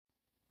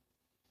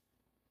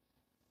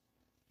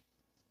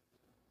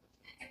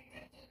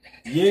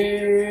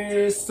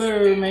Yes,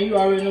 sir, man. You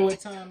already know what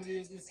time it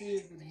is. This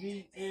is the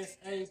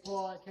VSA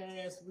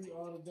podcast. We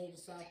are the Dirty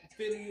South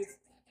affiliates.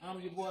 I'm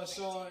your boy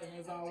Shard, and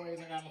as always,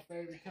 I got my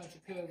favorite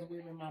country cousin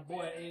with me, my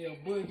boy L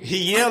Boogie.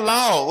 Yeah,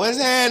 Lord. What's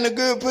happening,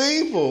 good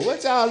people?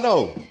 What y'all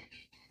know?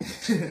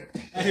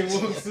 Hey,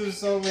 welcome to the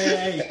show, man.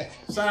 Hey,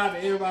 shout out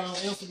to everybody on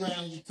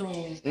Instagram who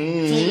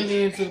tuning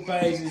in to the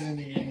pages and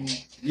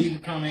leave a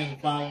comment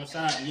and follow.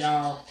 Shout out to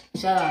y'all.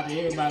 Shout out to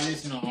everybody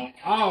listening on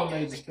all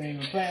major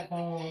streaming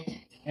platforms.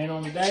 And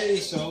on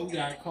today's show, we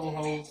got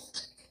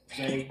co-host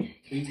Jay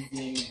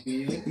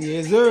Beasley.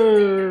 Yes,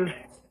 sir.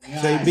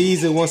 Jay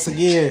Beasley once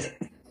again.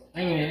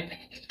 Hey, man,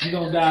 we're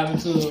going to dive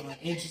into an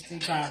interesting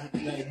topic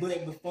today.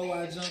 But before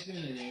I jump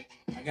into that,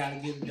 I got to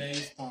get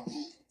today's sponsor.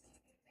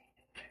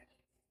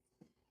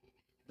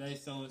 They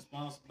so it's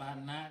sponsored by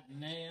not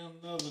damn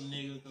another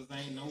nigga because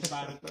ain't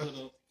nobody put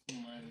up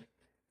some money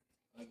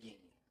again.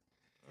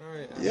 All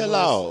right. Yeah,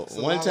 Lord.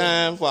 One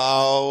time for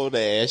all the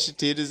ashy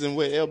titties and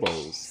wet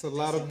elbows. It's a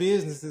lot of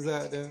businesses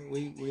out there.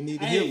 We need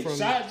to hear from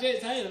shout out Jet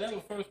Taylor. That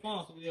was the first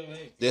sponsor we ever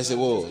had. Yes, it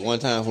was. One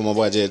time for my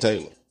boy Jed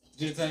Taylor.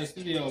 Jet Taylor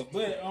Studios.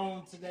 But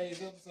on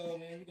today's episode,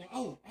 man, we're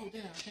going,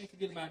 damn, I can't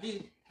forget about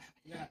this.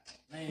 I got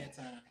last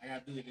time. I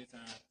got to do it this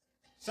time.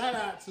 Shout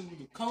out to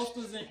the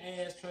Coasters and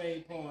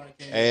Ashtray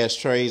podcast.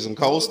 Ashtrays and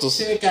coasters.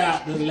 Check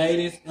out the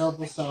latest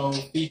episode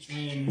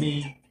featuring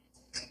me,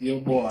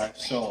 your boy,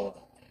 Shaw.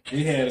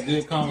 We had a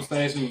good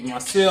conversation with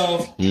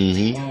myself,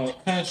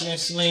 Country and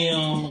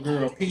Slim, my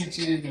girl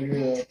Peaches, my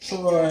girl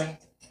Troy,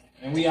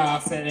 and we all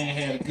sat there and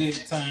had a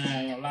good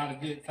time, a lot of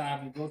good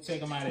topics. Go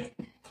check them out at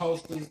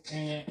Coasters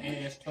and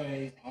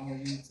Ashtrays on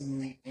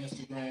YouTube,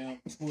 Instagram,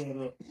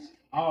 Twitter,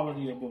 all of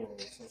the above.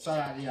 So shout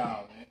out to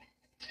y'all, man.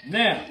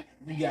 Now,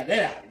 we got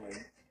that out of the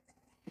way.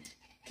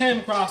 Came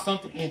across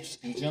something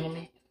interesting,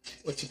 gentlemen.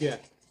 what you got.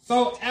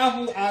 So,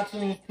 Apple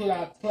iTunes put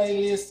out a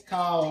playlist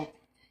called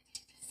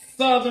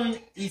Southern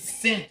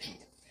Essentials.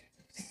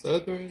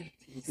 Southern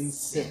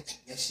Essentials.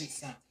 That shit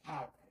sound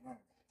powerful. Right?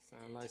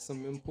 Sound like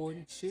some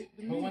important shit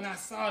to me. But when I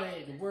saw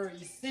that, the word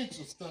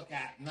essential stuck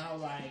out, and I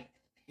was like,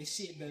 this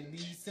shit better be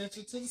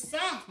essential to the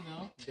South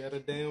now. Got a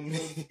damn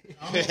me.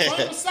 I'm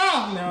from the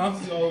South now,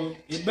 so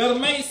it better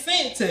make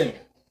sense to me.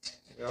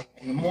 Yeah.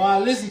 And the more I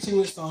listen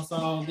to it, some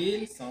songs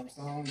did, some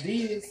songs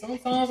did. Some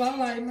songs I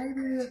like,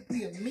 maybe it'll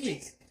be a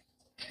mix.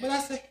 But I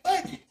said,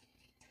 fuck it.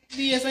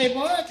 DSA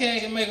podcast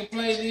can make a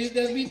playlist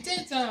that'll be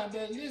 10 times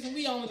better. Listen,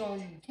 we only gonna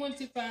use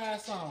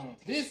 25 songs.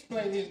 This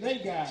playlist they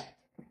got,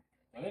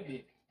 well, that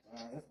be,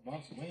 that's a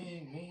bunch of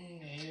wing,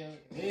 hell.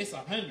 It's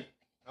 100.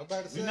 I'm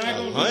about to say, We're not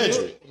gonna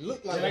 100.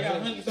 Look like I got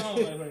 100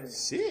 songs right here.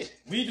 Shit.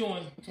 We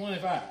doing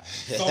 25.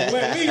 So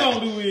what we gonna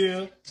do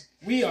is,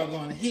 we are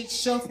gonna hit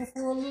shuffle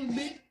for a little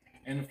bit.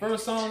 And the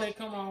first song that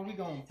come on, we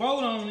gonna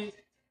vote on it.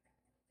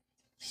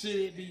 Should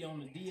it be on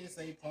the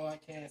DSA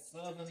podcast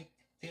Southern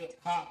Hip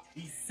Hop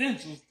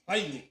Essentials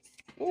playlist?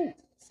 Ooh,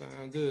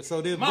 sound good.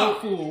 So this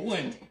Mouthful,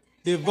 wouldn't it?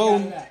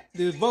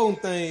 this voting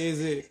thing,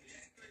 is it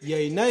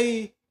yay,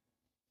 nay?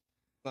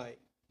 Like,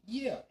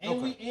 Yeah, and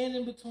Okay. and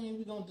in between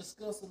we gonna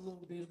discuss a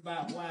little bit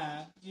about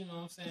why, you know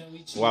what I'm saying, we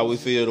choose. Why we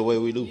feel the way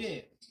we do.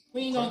 Yeah.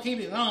 We ain't gonna keep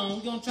it long.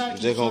 We gonna try to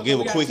keep Just gonna it give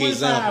short. a quick We got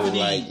 25 example, of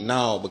these. like,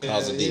 no,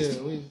 because of this.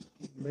 yeah,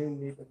 we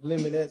need to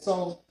limit that.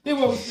 So, this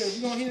what we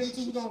said. We're gonna hit them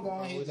two. We're gonna go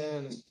on We're hit.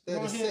 down to Go 30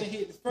 ahead and seconds.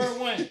 hit the first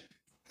one.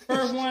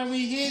 First one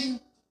we hitting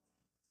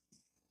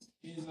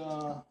is here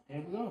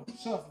we go.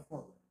 Shuffle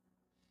for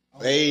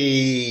it.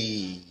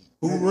 Hey.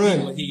 Who Go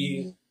running?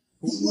 ahead.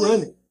 Who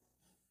running?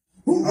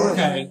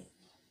 Okay.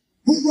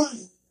 Who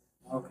running?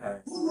 Okay.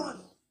 Who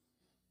running?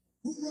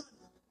 Who running?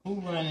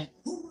 Who running?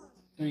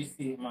 3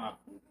 City Mafia.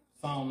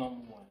 Song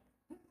number 1.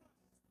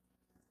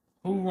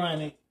 Who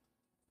running?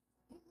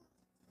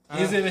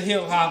 Is it a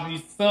hip hop?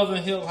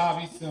 Southern hip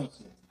hop essential?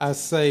 I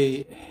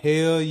say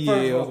hell First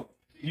yeah. vote.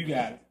 You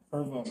got it.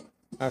 First vote.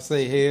 I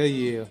say hell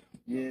yeah.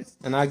 Yes.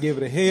 And I give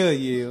it a hell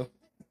yeah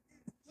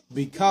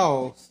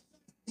because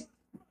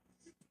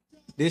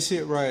this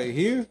shit right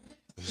here,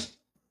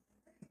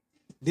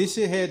 this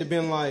shit had to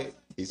been like,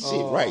 Is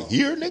shit right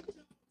here, nigga?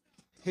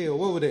 hell,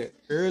 what was that?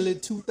 Early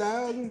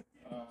 2000?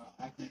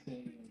 I can tell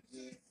you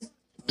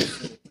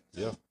this.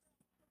 Yeah.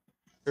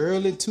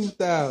 Early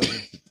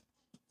 2000.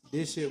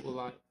 This shit was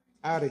like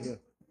out of here.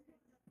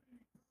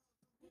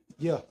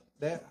 Yeah,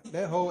 that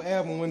whole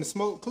album, When the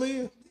Smoke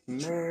Clear,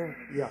 man,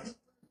 yeah.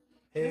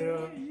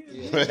 Hell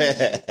yeah.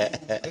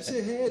 That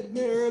shit had to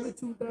be early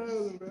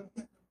 2000, bro.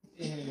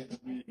 It had to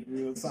be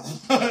real solid.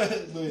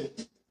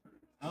 But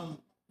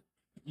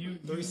you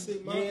 3-6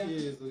 yeah. Mafia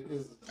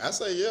is I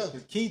say yeah. the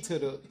key to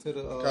the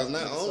Because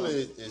not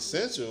only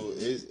essential,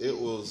 it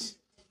was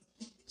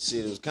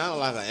shit. It was kind of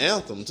like an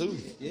anthem too.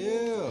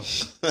 yeah.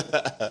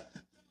 God,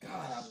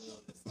 I love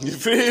this. You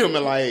feel me?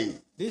 Like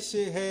This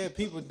shit had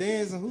people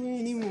dancing who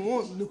ain't even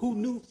who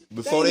knew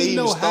before they didn't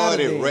even know how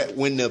to started, dance.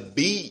 when the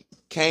beat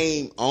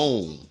came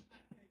on.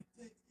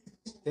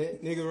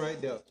 That nigga right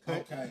there,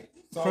 Okay.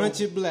 So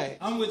Crunchy Black.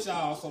 I'm with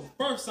y'all. So the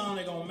first song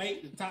they're gonna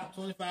make the top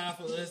 25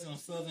 for us on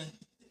Southern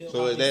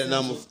So is that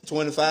number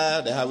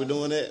 25? That how we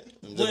doing that?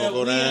 I'm just gonna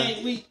go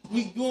down. We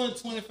doing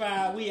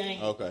 25. We ain't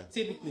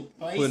typically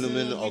placing putting them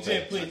in the, we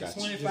just putting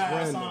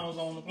 25 songs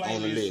on the playlist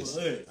on the list.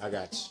 for us. I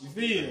got you. You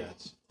feel? I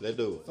got you. Let's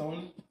do it.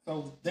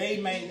 So they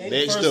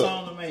the first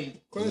song to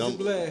make. Crazy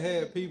Black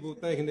had people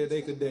thinking that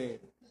they could dance.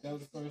 That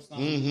was the first song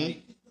to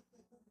make.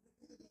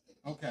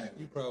 Okay.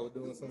 You probably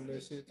doing some of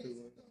that shit too.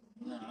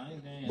 Nah, I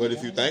ain't dancing. But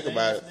if you think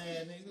about it,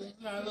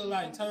 I look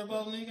like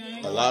Turbo,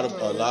 nigga. a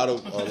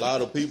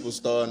lot of people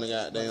starting to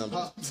goddamn.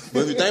 But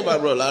if you think about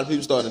it, bro, a lot of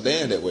people starting to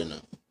dance that way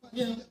now.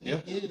 Yeah.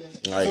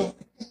 Like, so,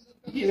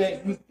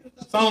 that.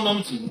 Song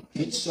number 2.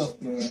 Hit shuffle.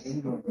 Here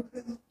we go.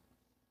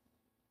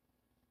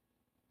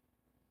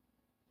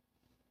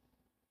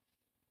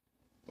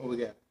 What we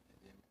got?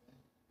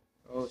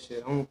 Oh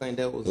shit! I don't think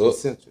that was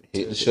essential.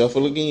 Hit the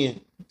shuffle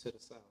again. To the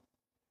south.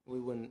 We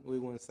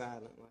went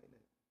silent like that.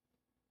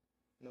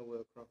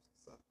 Nowhere across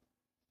the south.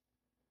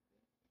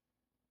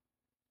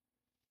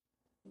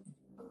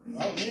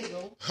 Oh, there you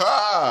go.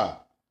 Ha!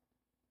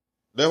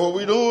 That what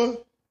we doing?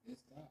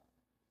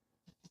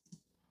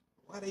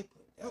 Why they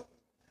put that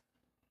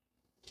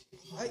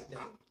like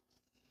that?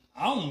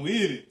 I'm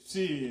with it,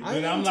 shit.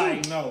 But I'm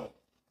like, no.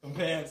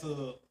 Compared to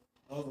the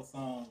other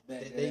songs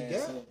that they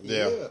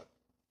got.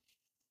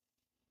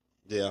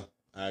 Yeah,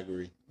 I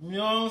agree. You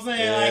know what I'm saying?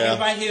 Yeah. Like,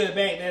 if I hear it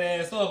back that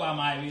ass up, I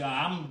might be like,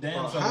 I'm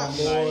damn sure I'm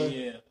like,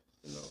 yeah.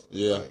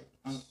 Yeah.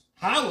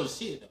 High was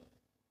shit, though.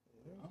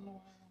 I don't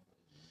know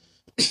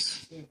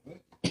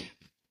why.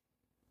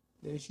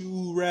 That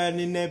you riding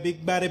in that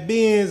big body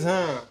Benz,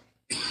 huh?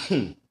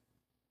 Yeah,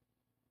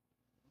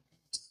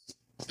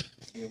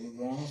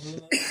 we're wrong.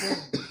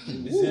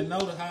 We said no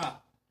to high.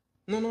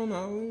 No.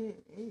 We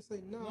didn't say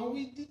no. No,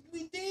 we did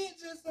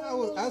just say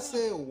I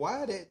said,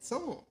 why that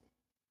song?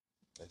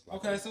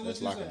 Okay, so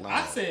what you said?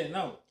 I said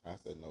no. I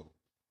said no.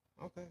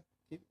 Okay.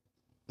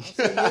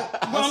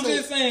 I'm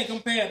just saying,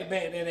 compare to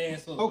back that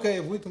ass up. Okay,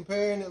 if we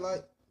comparing it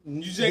like...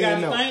 You just got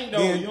to think,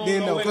 though. You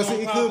don't know what's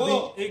going to pop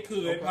up. It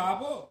could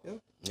pop up. Yeah.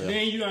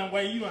 Then you don't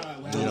wait. You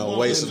don't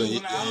waste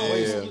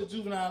the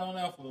Juvenile on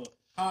there for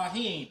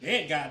he ain't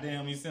that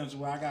goddamn essential.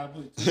 Where I got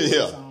to put 2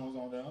 songs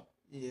on there.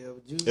 Yeah,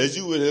 as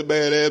you with that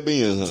badass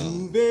being, huh?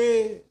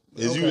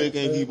 As you that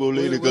can't keep on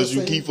lady because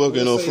you keep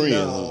fucking on friends,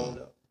 huh?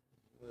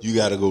 You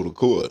got to go to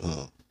court,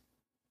 huh?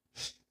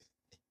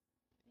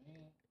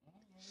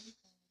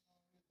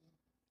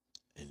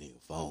 And then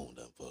your phone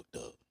done fucked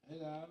up. It's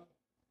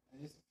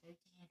the first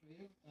time for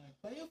everything.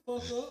 Play your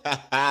fuck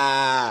up.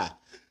 I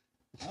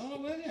don't know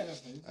what that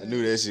is. I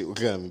knew that shit was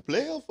coming.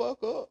 Play your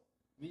fuck up.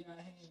 We out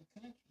here in the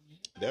country.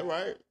 That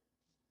right.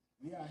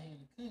 We out here in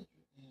the country.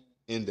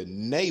 In the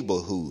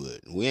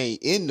neighborhood. We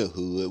ain't in the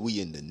hood. We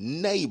in the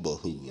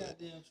neighborhood. These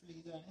goddamn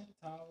trees out here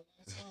taller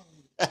than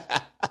something.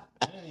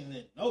 I ain't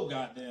let no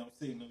goddamn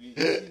signal in.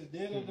 It's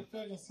dead of the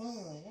fucking sun.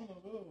 One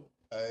of those.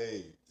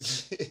 Hey.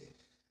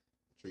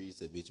 Tree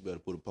said, bitch, you better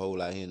put a pole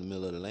out here in the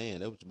middle of the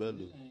land. That's what you better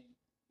do.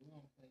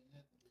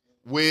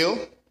 Will?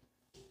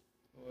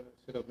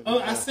 Oh,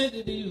 I sent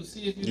it to you.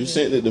 See if you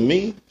sent it to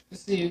me?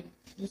 Let's see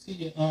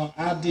if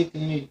our dick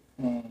and Nick.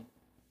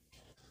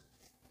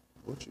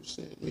 What you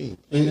sent me?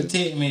 In the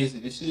text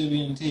message. It should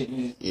be in the text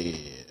message. Yeah,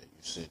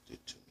 you sent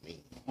it to me.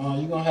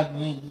 You gonna have to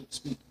link with the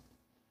speaker.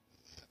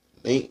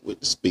 Link with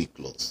the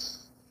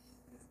speakers.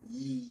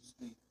 Use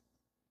speaker.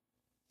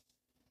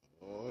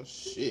 Oh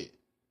shit.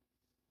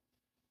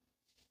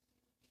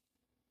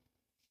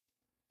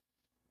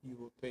 You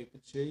a paper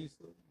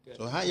chaser.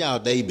 So how y'all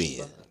day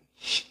been?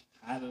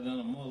 Hotter than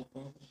a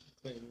motherfucker.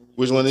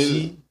 Which one is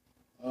it?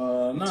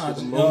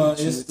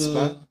 It's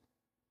the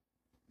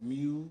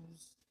Muse.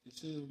 It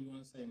should be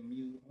want to say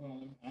Muse. I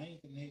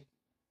ain't connected.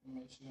 I'm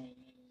not sure ain't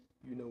nothing.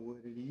 You know what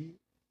it is?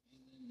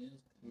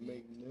 Ain't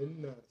Make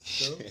nothing out of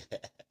stuff.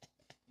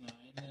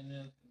 ain't nothing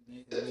else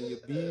connected. And then your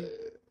beard.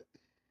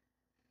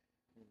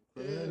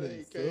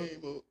 It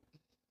came up.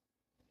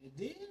 It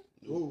did?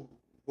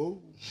 Whoa.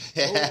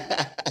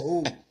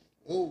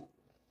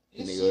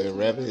 Nigga and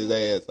rapping his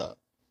ass off.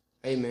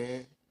 Hey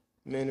man,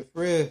 the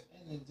fresh.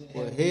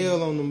 Well,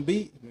 hell on them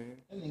beats, man.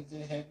 That nigga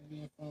just happy to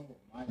be in front of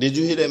him. Did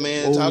you hear that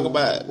man talk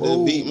about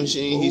the beat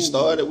machine he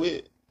started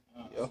with?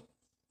 Yeah.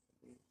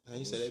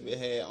 He said that bit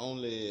had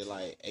only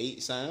like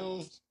 8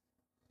 sounds.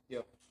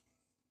 Yep.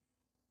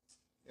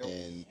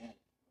 And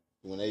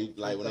when they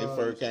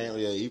first came,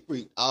 he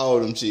freaked all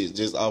them shits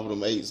just off of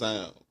them 8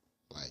 sounds.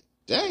 Like,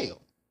 damn.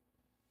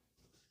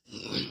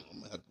 I'm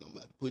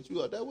about to put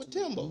you up there with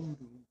Timbo.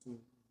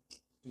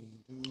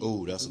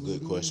 Oh, that's a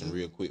good question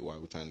real quick while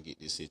we're trying to get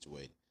this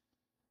situated.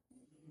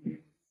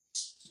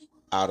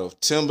 Out of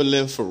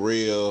Timberland,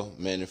 Pharrell,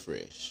 Manny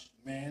Fresh.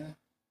 Manny?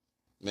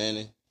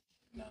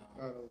 No.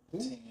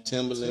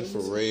 Timberland,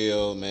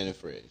 Pharrell, Manny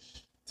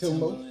Fresh.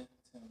 Timbo.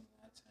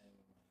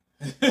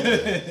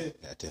 Gotta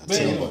tell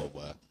Timbo,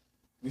 boy.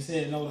 We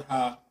said no to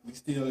how. We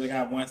still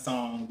got one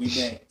song. We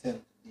back. Tell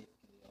it.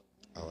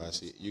 Oh, I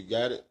see. You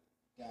got it?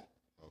 Got it.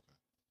 Okay.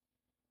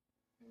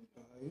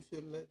 You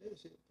should let that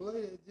shit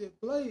play. Just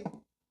play.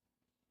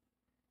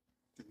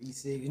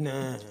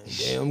 369.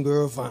 Damn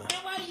girl fine.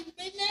 Why you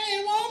think that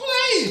it won't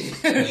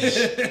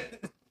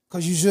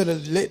Cause you should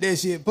have let that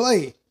shit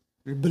play.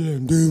 I'm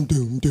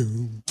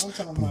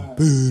talking about.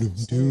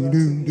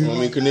 You want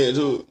me to connect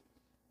to it?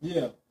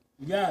 Yeah,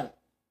 you got it.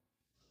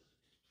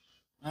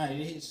 Alright,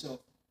 it hits so.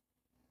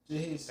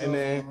 Just hit so. Hey,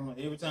 man.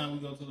 Every time we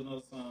go to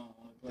another song.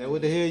 That's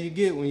what the hell you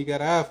get when you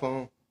got an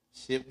iPhone.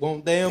 Shit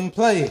won't damn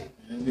play.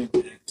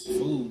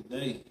 Food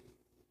day.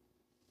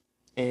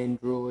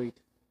 Android.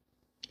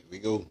 Here we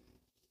go.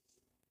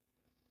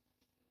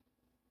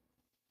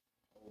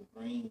 Oh,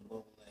 green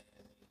bubble ass.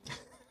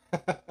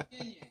 What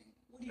are you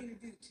gonna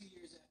do 2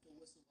 years after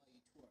Whistle While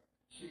You Twerk?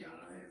 She got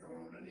her hands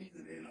on her knees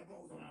and then her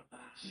bones on her thigh.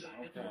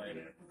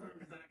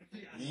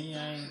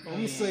 I'm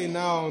gonna say no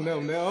on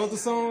them. That other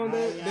song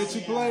that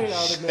you played,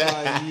 I would have been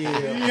like,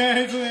 yeah. Yeah,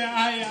 it's like,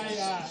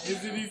 aye.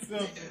 Is it these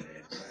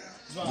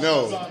something? No.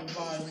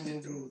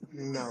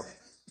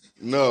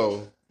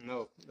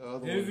 No. The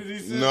other Is one. it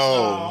these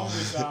No.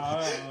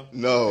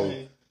 No.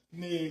 Okay.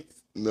 Next.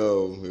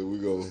 No. Here we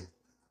go.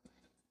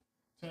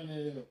 Turn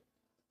it up.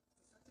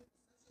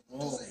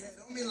 Oh.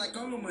 Don't mean like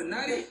I'm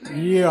Illuminati.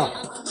 Yeah.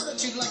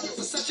 Treat like it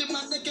Versace,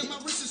 my neck and my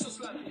wrist is so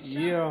slutty.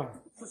 Yeah.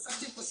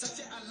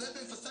 Versace, I love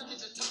it. Versace,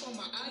 the top of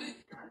my eye.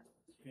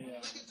 Yeah.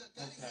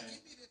 Okay.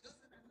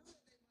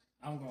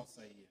 I'm gonna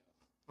say yeah.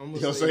 I'm You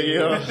gonna say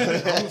yeah?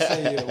 I'm gonna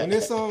say yeah. When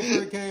this song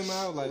first came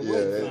out, I was like, what the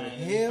that-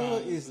 hell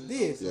is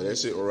this? Yeah, that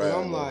shit And right.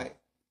 I'm like,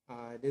 all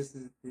right, this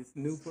is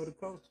new for the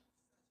culture.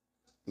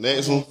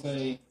 Next I'm one. gonna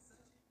say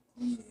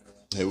yeah.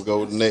 Here we go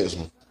with the next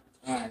one.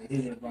 Alright,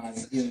 hit it,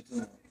 Bobby. Give it to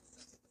him.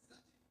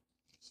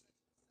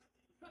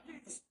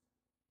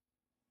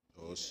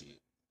 Oh shit.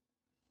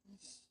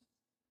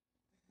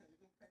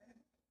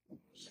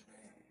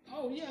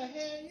 Oh yeah,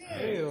 hell yeah.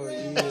 Hell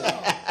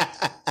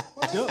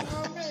yeah.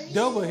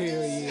 Double hell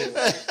yeah.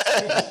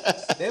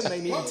 That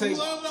may need to take.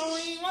 Don't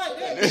even like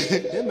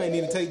that. That may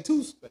need to take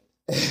two space.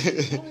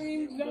 I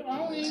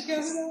don't even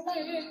care who don't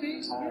like that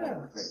bitch. Yeah.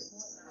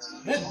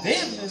 That's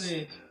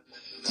definitely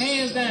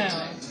hands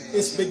down.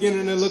 It's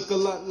beginning to look a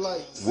lot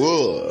like.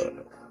 What?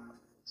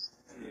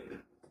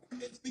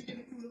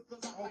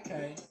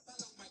 Okay.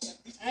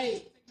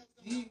 Hey,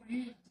 you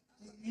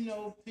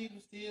know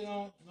people still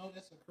don't know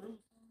that's a cruise.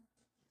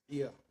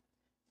 Yeah.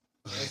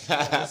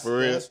 For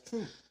real? That's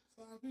true.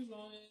 Some people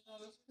don't even know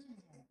that's a cruise.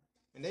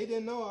 And they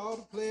didn't know all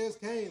the players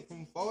came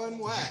from far and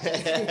wide.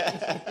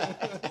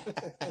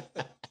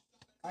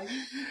 Like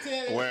you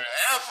tell them, Wearing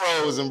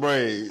afros and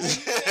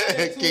braids.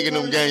 that Kicking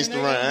them gangster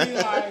and they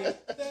around.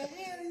 Like, the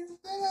hell is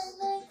that? Ain't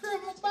no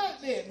criminal about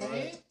that,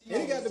 man.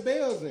 And he got the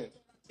bells in.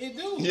 It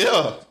do.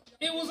 Yeah.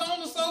 It was on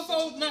the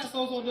not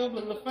double,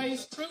 the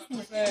Face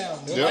Christmas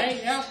album. Yep.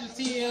 Right after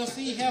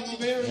TLC, have a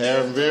very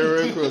Having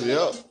very close.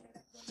 Yep.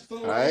 So,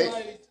 All right.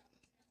 like,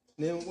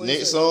 Then what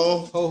Next is it?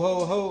 song. Ho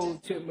ho ho,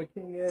 Chip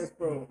McKing ass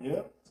bro.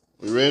 yep.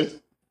 We ready?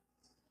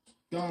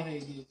 Go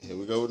ahead, get it. Here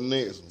we go with the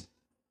next one.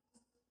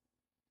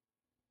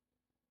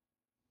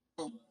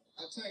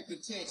 I typed the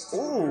text.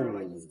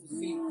 Ooh.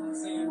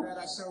 Saying that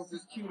I showed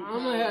this cute.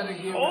 I'm gonna have to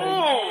give it.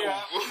 I'm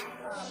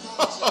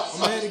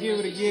gonna have to give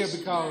it a year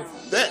because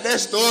That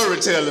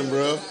storytelling,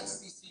 bro.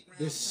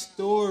 the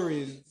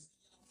story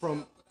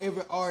from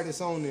every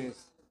artist on this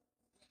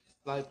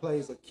like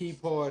plays a key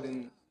part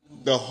in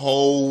The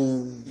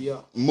whole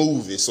yeah.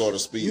 movie, so to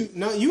speak.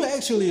 You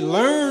actually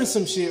learn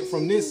some shit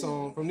from this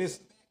song, from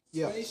this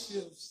yeah.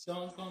 Spaceships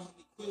don't come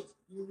equipped.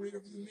 You rear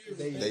view mirror.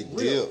 They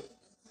did.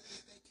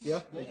 Yeah,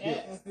 The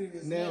atmosphere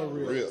is now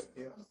real. Real.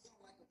 Yeah.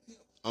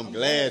 I'm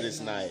glad it's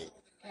night.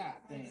 God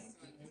damn.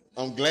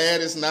 I'm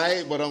glad it's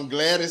night, but I'm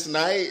glad it's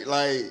night.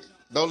 Like,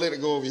 don't let it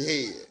go over your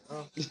head.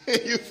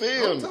 You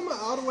feel I'm me? talking about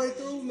all the way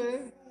through,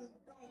 man.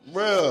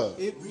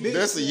 Bruh,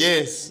 that's a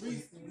yes.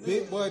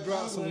 Big boy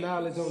dropped some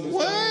knowledge on this.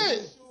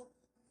 What?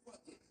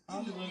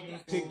 I'm looking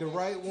Pick the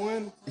right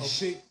one or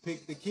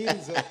pick the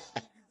kiddies up.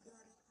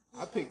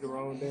 I picked the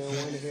wrong damn one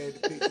and had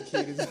to pick the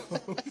kiddies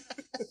up.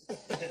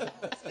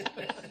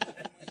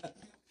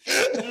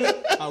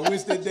 I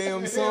wish that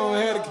damn song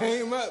had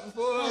came out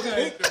before I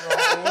picked the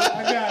wrong one.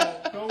 I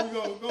got it. Go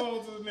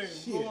on to the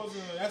next. Go on to the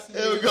next. That's the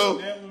There we go.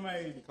 That one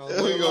made it. Cause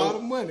There we a go. lot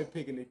of money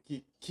picking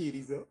the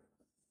kiddies up.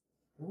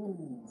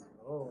 Ooh.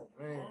 Oh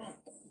man.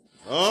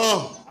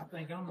 Oh, I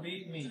think I'm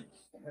big me.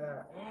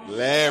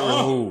 Larry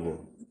Hoover.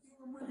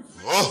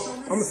 Oh,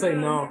 I'm gonna say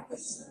no.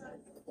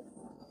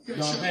 You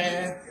gonna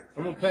pass?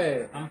 I'm gonna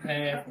pass. I'm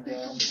passing,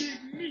 bro.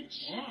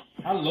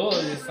 I love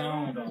this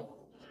song though.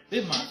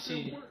 This my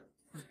shit.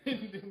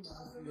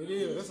 It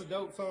is. That's a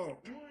dope song.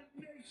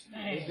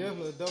 Damn. It's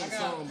definitely a dope I got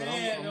song, but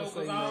mad I'm though, gonna say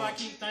cause no. all I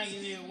keep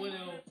thinking is what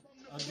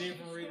a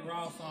different Rick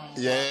Ross song.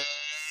 yeah.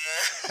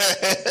 I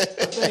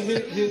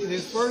think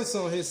his first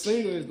song, his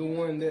single, is the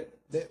one that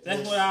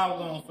That's what I was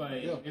gonna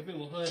say. Yeah. If it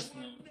was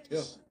Hustling. Yeah.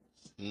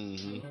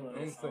 Mm-hmm. I'm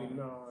gonna say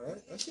no.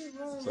 That shit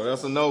wrong. So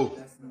that's a no.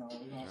 That's no.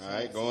 We gonna All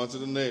right, go on to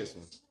the next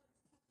one.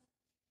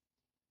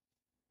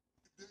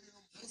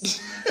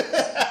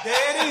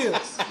 There it is.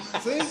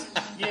 See,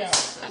 Yeah.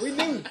 we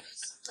knew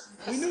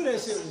that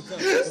shit was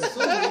coming. So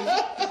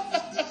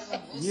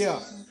soon, yeah.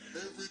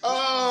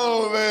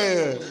 Oh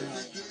man,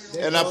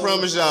 And I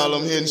promise y'all,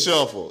 I'm hitting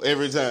shuffle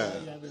every time.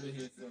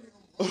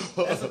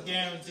 That's a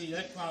guarantee.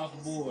 That's across the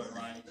board,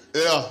 right?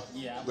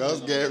 Yeah,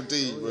 that's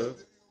guaranteed, bro.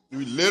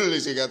 We literally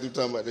just got through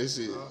talking about this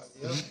shit.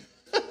 Yeah.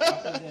 I put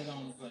that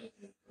on the plate.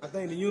 I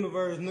think the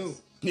universe knew.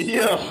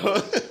 Yeah.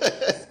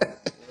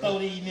 Throw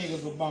these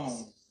niggas a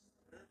bone.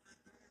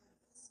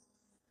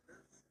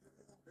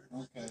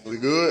 Okay. We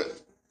good?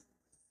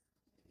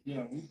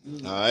 Yeah, we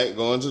good. All right,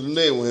 going to the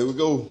next one. Here we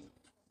go.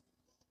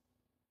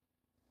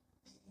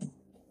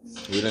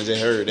 We done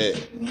just heard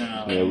that.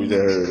 No. Yeah, we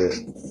just heard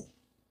that.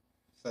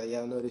 So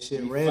y'all know this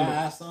shit random.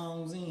 5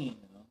 songs in.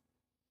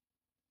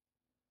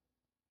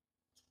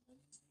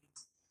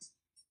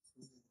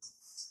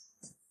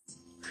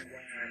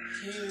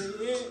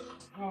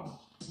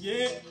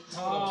 Yeah.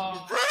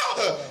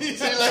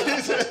 See, like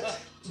he said,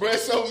 bro,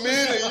 so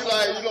many.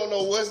 You don't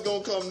know what's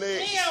gonna come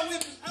next. Yeah, I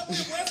went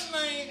West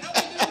Lane. I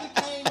went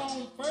to came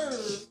on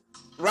first.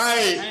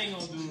 Right. I ain't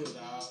gonna do it,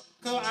 dog.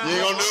 You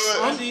ain't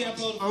gonna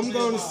do it? I'm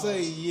gonna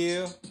say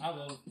yeah. I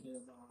voted for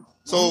that.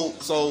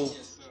 So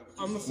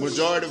I'm gonna say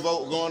majority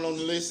vote going on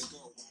the list.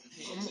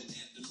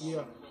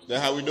 yeah.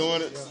 That how we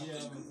doing it? Yeah.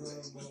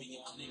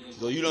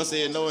 So you done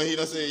said no and he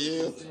done said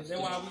yeah. That's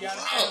why we got to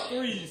have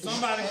 3.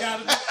 Somebody got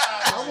to be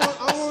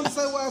I want to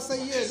say why I say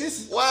yeah.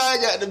 This is why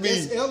I got to be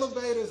this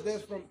elevators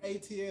that's from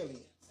ATL.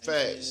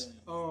 facts.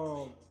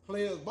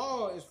 Players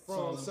Ball is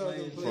from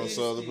Southern From Players.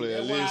 Southern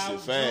Player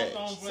List, facts.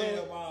 Don't play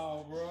the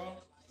ball,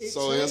 bro.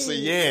 So it's a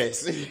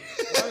yes.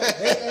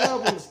 Their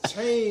albums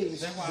change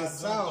That's why I the don't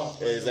South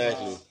play the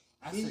Exactly. ball.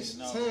 I each said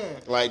no.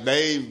 time. Like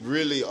they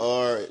really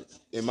are,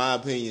 in my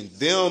opinion,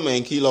 them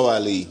and Kilo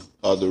Ali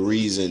are the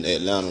reason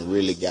Atlanta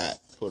really got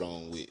put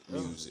on with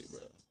music, bro.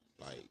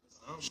 Like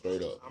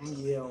straight up. I'm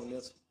yeah on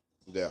this.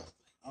 Yeah.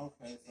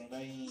 Okay, so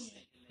they in.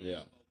 Yeah.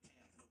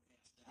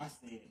 I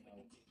said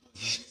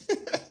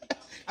no.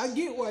 I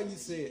get why you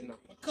said no.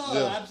 Because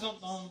I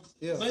jumped on.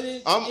 Yeah. But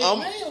it's I'm-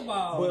 playing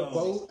ball. But though.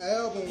 both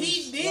albums.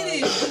 He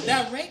did it.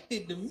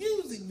 Directed the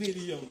music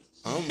video.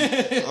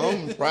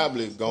 I'm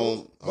probably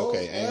going.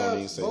 Okay, ain't gonna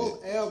even say that.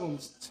 Both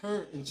albums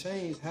turned and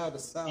changed how the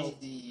South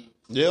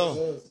Yeah.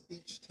 does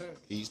each time.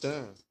 Each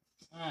time.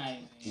 Alright, man.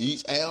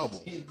 Each album.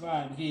 Hit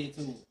Brian head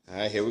too. All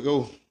right, here we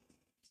go.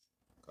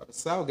 Cause the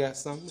South got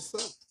something to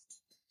say.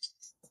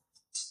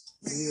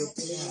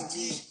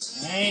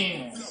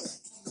 Damn.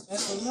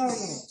 That's another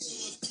one.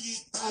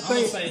 I'm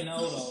gonna say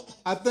no though.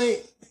 I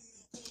think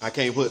I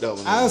can't put that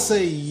one. I'll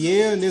say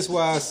yeah, and this is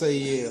why I say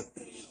yeah.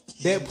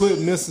 That put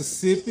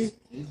Mississippi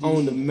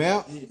on the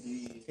map,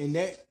 and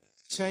that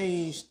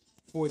changed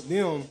for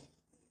them.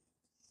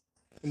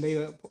 And they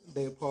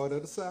are part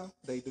of the South.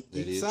 They the That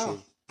deep is South.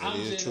 true. That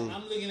is true.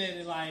 I'm looking at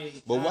it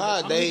like. But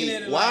why are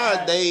they? Why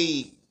are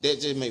they? That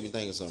just made me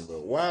think of something, bro.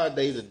 Why are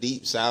they the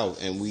deep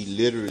South and we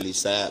literally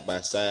side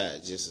by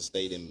side just to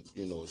stay in,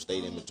 stay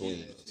in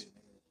between us?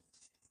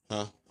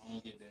 Huh? I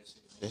don't get that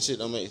shit. That shit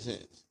don't make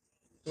sense.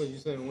 What you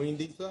saying? We in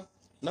deep South?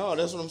 No,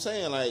 that's what I'm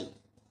saying. Like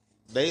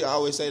they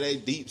always say they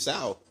deep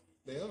South.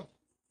 They are.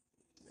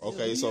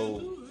 Okay,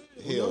 so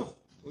hell,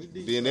 We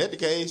deep. being that the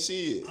case,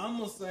 shit. I'm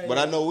gonna say. But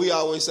I know we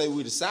always say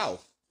we the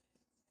South.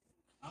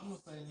 I'm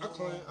gonna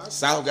say no.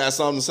 South got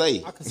something to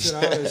say. I consider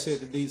all that shit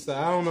the deep South.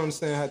 I don't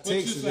understand how you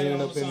Texas say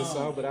ended on up in the song?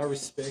 South, but I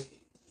respect it.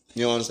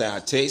 You don't understand how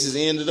Texas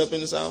ended up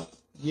in the South?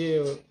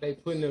 Yeah, they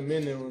putting them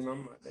in there, and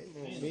I'm like, they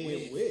more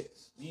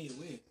Midwest.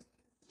 Midwest.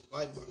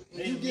 Like,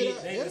 They you the get mid,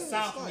 out, they yeah, the it's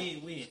South like-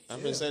 Midwest.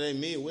 I'm gonna say they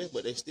Midwest,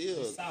 but they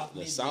still South the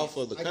Midwest. South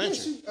of the I country.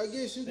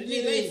 guess you They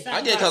get they in. South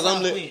I get by because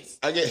I'm Southwest.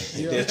 I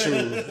get that's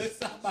true. They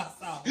South by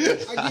South.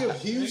 I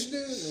give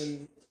Houston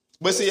and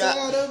But see,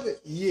 side of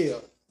it, yeah,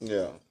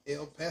 yeah.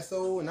 El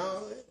Paso and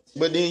all that.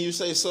 But then you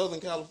say Southern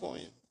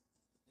California.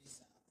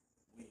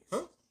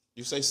 Huh?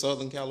 You say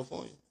Southern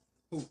California.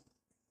 Who?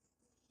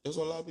 That's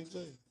what a lot of people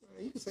say.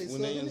 You can say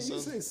When they Southern. in You the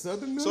say Southern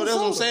So Minnesota. that's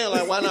what I'm saying.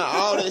 Like, why not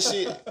all that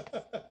shit?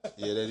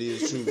 Yeah, that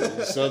is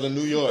true. Southern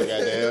New York,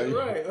 goddamn.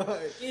 Right.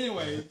 Like,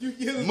 Anyway, you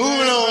get Moving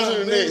on to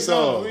the next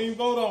song. We ain't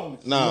vote on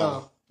it.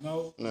 No,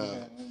 No.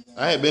 no.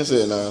 I ain't been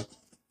said now.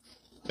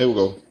 Here we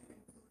go.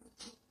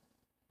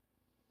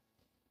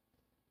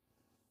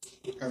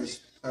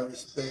 I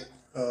respect.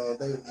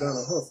 They've done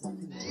a hustle.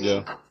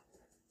 Yeah.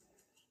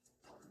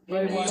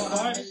 Playboy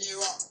Cardi. Is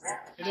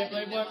that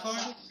Playboy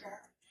Cardi?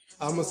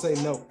 I'm gonna say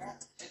no.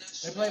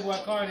 That Playboy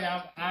Cardi.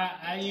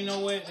 I you know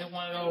what? It's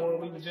one of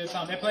those we were just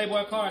talking. That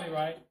Playboy Cardi,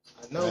 right?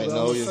 I know, I but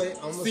know I'm you.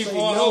 gonna say See, for a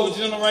no. whole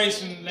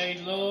generation, they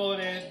love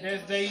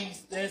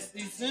that's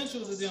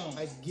essential to them.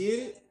 I get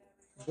it,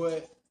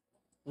 but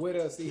what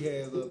else he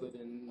has other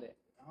than that?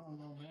 I don't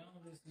know, man. I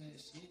don't listen to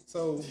that shit.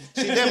 So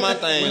See, that's my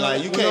thing.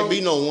 Like, you can't be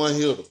no one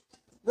hitter.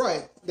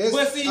 right. That's,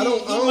 But see, I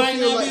don't he might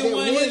feel not like be that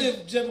one would-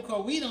 hit just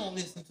because we don't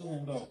listen to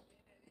him though.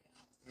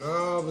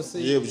 No, but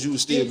see, Yeah, but you would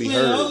still be There's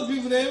plenty of other heard.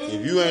 people that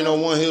If you ain't no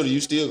one hitter, you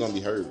still gonna be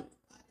heard.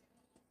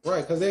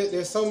 right? Because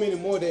there's so many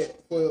more that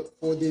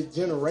for this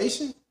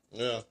generation,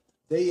 Yeah.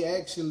 they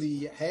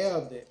actually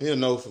have that. He'll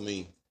know for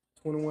me.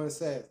 21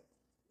 Savage,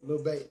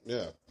 Lil Baby.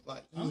 Yeah.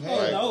 Like you I'm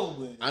have. know,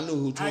 but I knew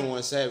who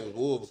 21 Savage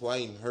was before I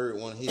even heard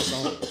one of his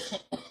songs.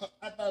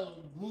 I thought thought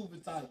it was a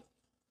movie title.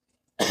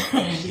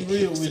 Be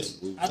real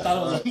with you. I thought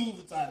it was a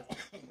movie title.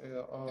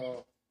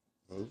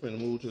 Yeah, We finna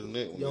move to the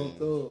next one. Young Man.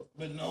 Thug.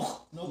 But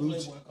no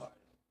Playboy Cardi.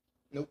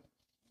 Nope.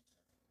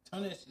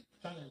 Turn that shit.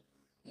 Turn that.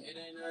 It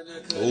ain't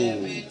nothing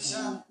good that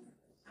bitch.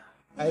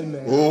 Hey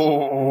man,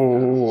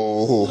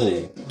 Oh.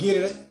 get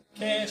it?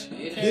 Cash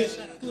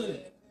out. Put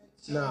it.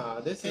 Nah,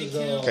 this is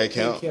Can't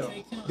count.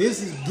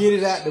 This is get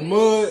it out the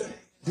mud.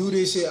 Do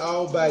this shit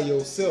all by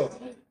yourself.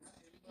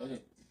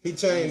 He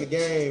changed the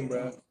game,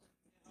 bro.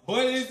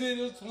 But is it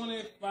a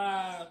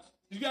 25?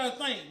 You gotta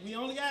think. We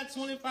only got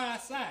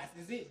 25 sides.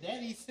 Is it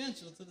that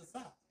essential to the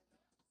South?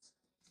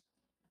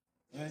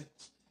 Right?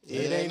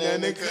 It ain't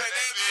nothing good.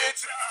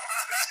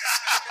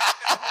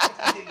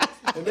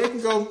 And they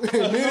can go many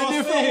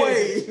different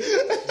ways.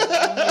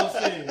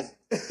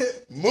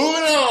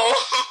 Moving on.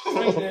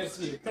 Crank that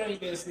shit. Crank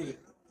that shit.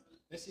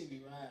 That shit be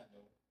right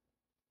though.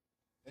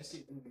 That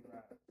shit do be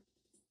right.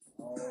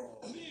 Oh.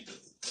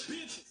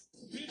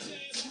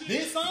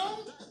 This song?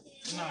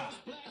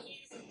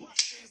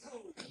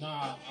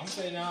 Nah, I'm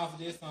saying now for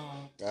this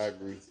song. I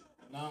agree.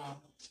 Nah.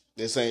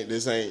 This ain't.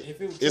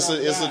 If it was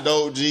It's a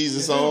dope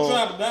Jesus if song. it was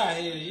Trap or Die,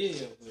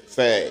 yeah. But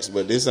Facts,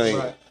 but this ain't.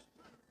 Right.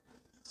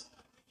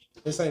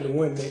 This ain't the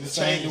one, nigga. this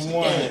ain't the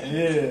one.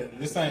 Yeah,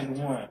 this ain't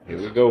the one. Here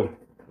we go.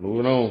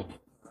 Moving on.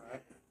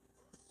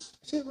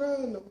 Shit right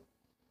though.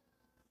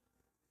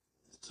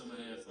 Turn my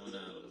headphone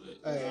down a little bit.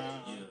 Hey,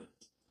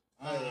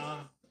 Uh-uh.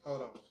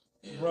 hold on.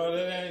 Bro,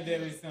 that ain't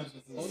that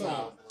essential to the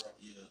South, bro.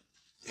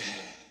 Yeah.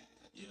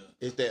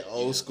 It's that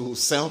old school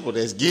sample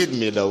that's getting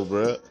me though,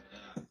 bro. That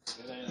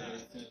ain't that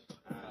essential.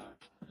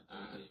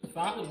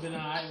 South would have been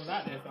alright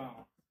without that song.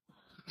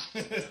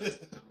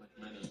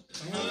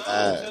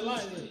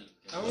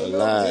 I don't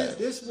know.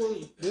 This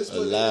was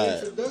the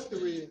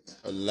introductory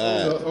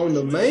on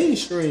the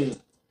mainstream.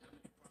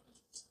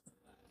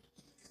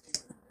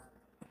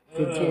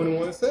 For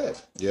 21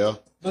 sets. Yeah.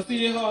 But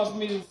see, it's hard for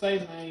me to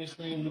say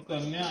mainstream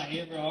because now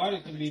every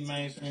artist can be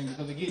mainstream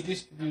because it get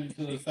distributed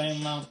to the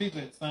same amount of people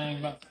at the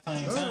same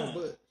time.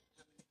 But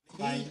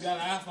Like you got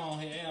an iPhone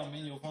here album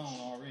in your phone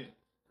already.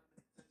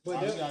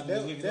 But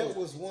that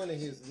was one of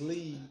his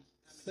lead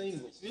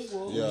singles. It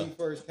was. Yeah. When he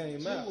first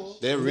came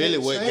out. That really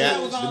what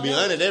got, to be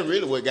honest, that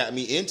really what got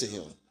me into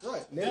him.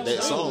 Right.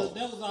 That song.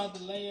 That was all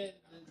the last.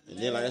 And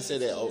then, like I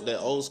said, that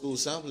old school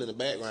sample in the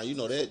background, you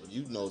know that.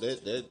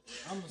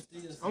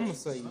 I'm gonna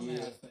say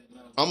yeah.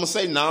 I'm gonna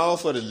say no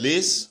for the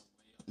list,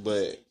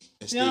 but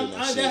it's still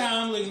my shit. That's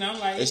how I'm looking. I'm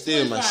like, it's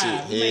still my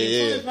shit.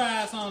 Yeah.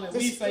 25 song that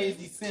we say is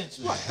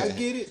essential. Right, I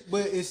get it,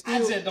 but it's still. I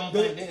just don't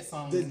think that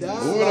song.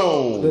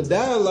 The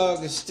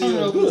dialogue is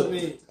still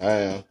good. I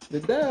am.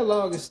 The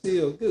dialogue is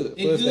still good.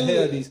 For us to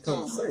have these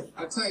conversations.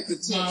 I typed the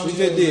text. We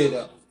just did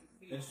that.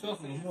 It's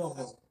shuffle the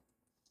motherfucker.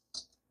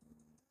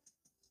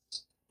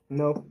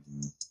 No.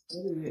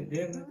 What is it,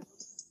 Devin?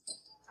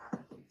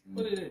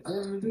 What is it,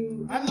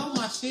 Devin? I know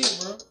my shit,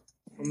 bro.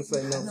 I'm gonna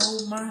say no. I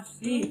know my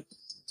shit.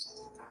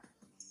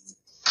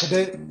 But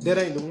that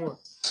ain't the one.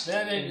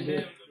 That ain't the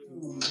Devin.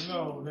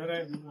 No, that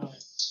ain't the one.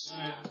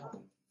 That ain't the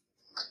one.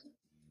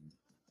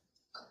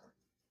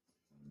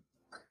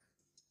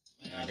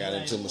 I got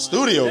into my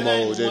studio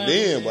mode and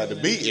then, but the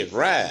beat is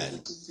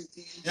riding.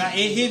 Yeah,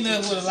 it hitting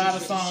us with a lot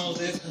of songs,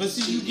 but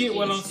see, you get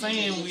what I'm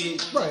saying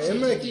with Right, it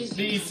make it.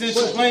 the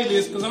essential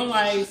playlist, because I'm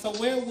like, so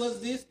where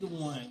was this the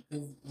one?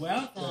 Because where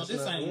I'm from,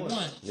 this ain't the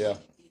one. Yeah.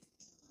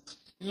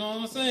 You know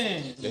what I'm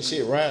saying? That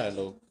shit riding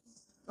though.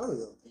 Oh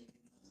yeah.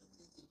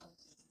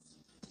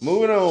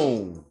 Moving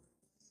on.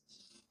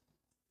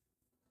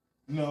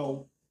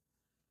 No.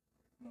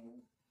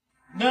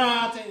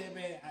 Nah, I'll tell you that,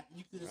 man.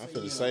 You could I'm say,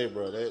 finna say,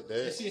 bro,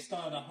 that shit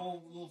started a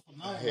whole little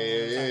phenomenon. Hell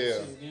yeah.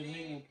 That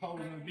nigga was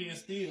posing and being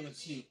still and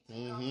shit.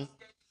 Mm-hmm.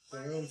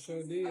 Damn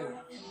sure did.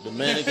 The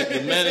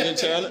mannequin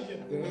challenge.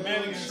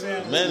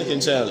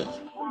 Mannequin challenge.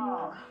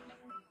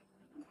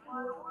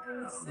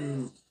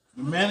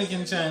 The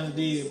mannequin challenge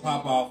did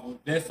pop off.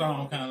 That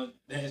song kind of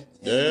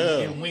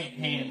it went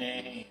hand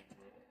in hand.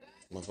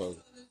 Motherfucker.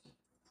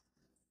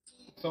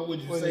 So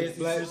would you say it's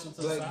essential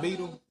to Black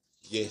Beetle?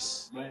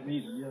 Yes. Black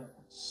Beetle, yeah.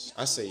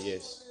 I say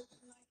yes.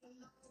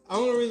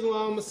 Only reason why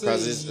I'm gonna say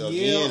Because it's on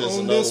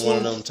another this one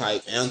of them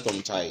type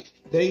anthem type.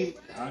 They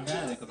I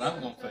got it because I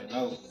was gonna say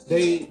no.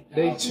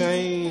 They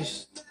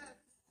changed.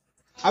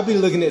 I've been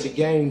looking at the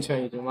game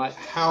changing, like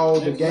how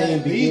the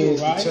game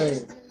begins to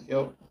change.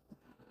 Yep.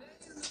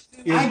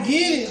 I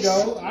get it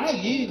though. I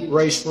get it.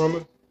 Ray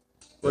Shrummer.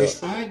 I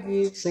get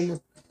it.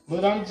 Shrummer.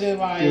 But I'm just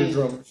like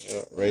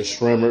Ray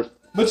Shrummer.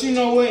 But you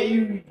know what?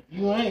 You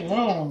ain't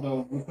wrong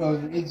though,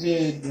 because it's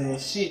just the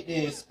shit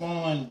that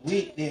spawned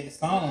with that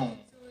song.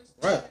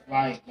 Right.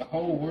 Like the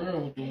whole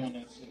world was doing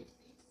that shit.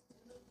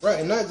 Right,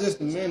 and not just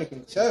the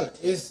mannequin challenge.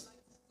 It's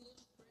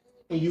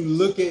when you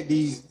look at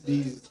these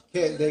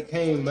cats that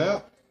came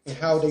out and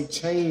how they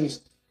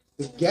changed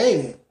the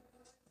game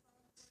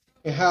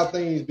and how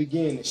things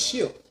began to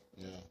shift.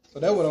 Yeah. So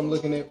that's what I'm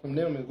looking at from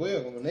them as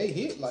well. When they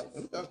hit, like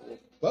them guys were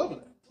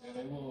bubbling.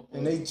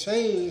 And they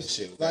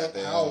changed like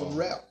how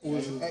rap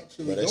was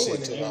actually but that going.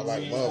 shit took out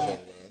like motherfucker,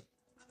 man.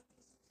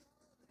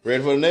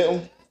 Ready for the next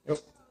one? Yep.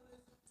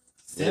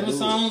 7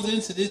 songs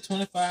into this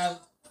 25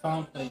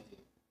 song playlist.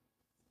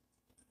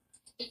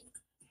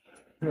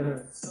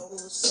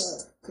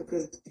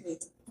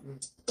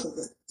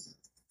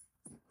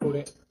 Pull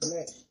that.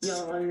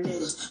 Young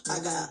niggas,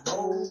 I got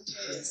old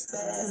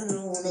stand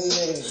on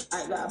it.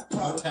 I got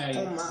pop Okay,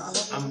 on my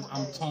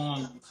I'm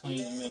torn between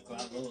the milk. I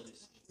love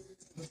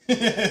this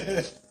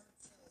shit.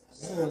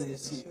 I love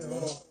this shit,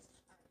 bro.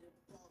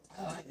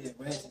 I like that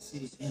ratchet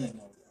shit anyway.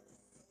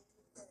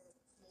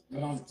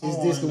 But I'm torn, Is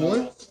this the though.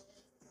 one?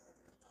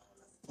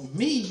 For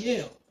me,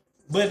 yeah.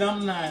 But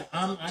I'm not.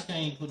 I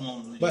can't put them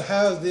on the list. But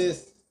how's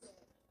this?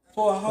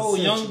 For a whole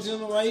Essential. young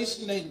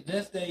generation,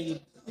 that's their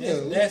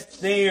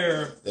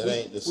That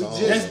ain't the song.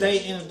 that's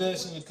their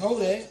introduction to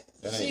Kodak.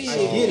 That Shit, ain't I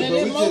get it, and but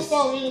then we just-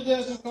 mofo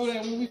introduction to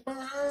Kodak when we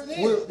first heard it.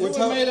 We're It was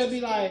talking- made us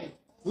be like,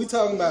 We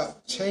talking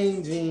about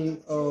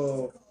changing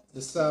the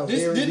South. this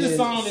Very the being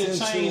song that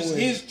essential changed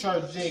and his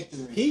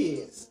trajectory.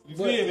 his. You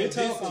But feel me? we're This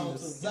talking song the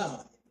took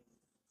South.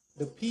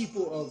 The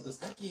people of the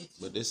South.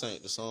 But this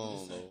ain't the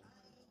song though.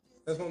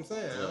 That's what I'm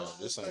saying. I Yeah, don't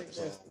this ain't think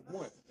the that's song. the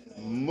one.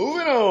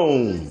 Moving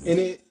on.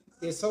 And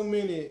it's so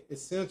many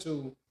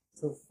essential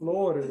to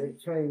Florida that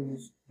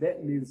changed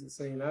that music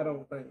scene. I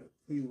don't think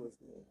he was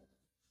there.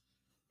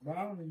 But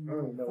I don't even I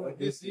don't know what what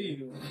this this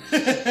is.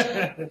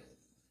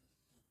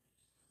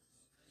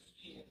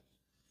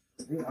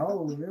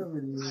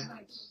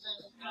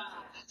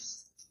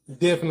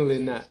 Definitely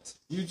not.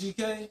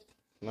 UGK?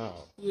 No.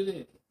 Who is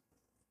it?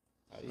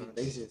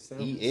 They just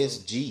sound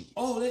ESG.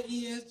 Oh, that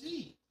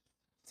ESG.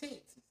 Texas.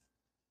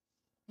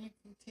 He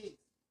from Texas.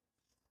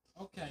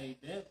 Okay,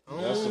 that.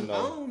 That's a I no.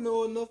 don't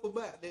know enough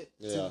about that.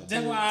 Yeah.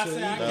 That's why I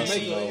say I That's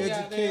can't a even no.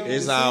 goddamn-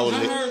 It's I our heard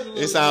a list. little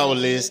It's bit. our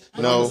list.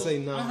 I'm No. gonna say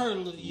no. I heard a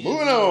little. ESG.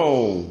 Moving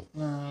on.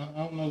 Nah, I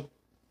don't know.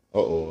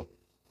 Uh-oh.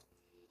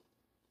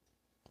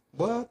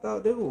 Boy, I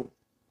thought that was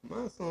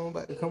my song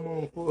about to come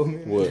on for a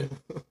minute.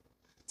 What?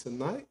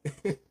 Tonight?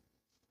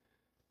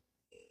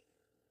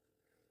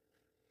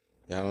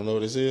 Y'all don't know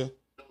what this is?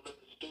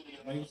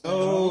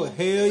 Oh,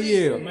 hell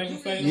yeah. Make him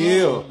say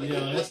Yeah. no.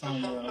 Yeah, that's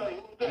on bro.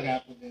 I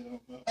gotta put that on,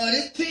 bro. Oh,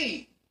 this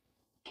P.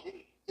 Yeah,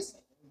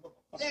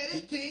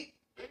 this P.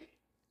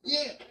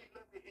 Yeah.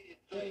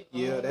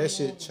 Yeah, that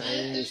shit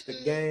changed the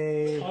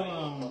game. Hold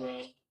on,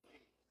 bro.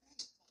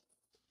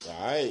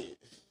 Alright.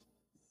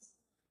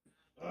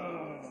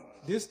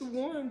 This the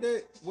one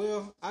that,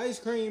 well, Ice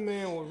Cream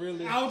Man was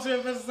really... I was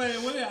just about to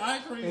say, what that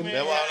ice cream man?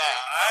 That's why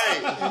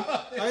I'm like,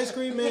 alright. Ice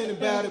Cream Man and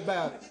About It.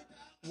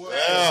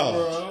 Yeah.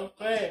 Bro,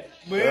 fact.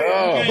 But Yeah.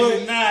 you can't But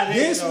deny that,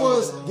 this though, bro.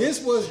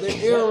 was the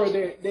era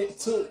that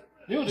took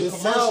This was the the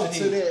commercial South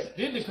to hit. that.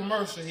 This the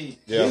commercial hit.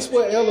 Yeah. This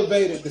what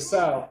elevated the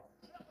South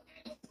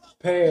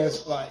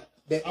past like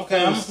that.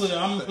 Okay, I'm first-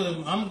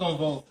 gonna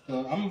vote.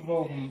 I'm gonna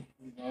vote him.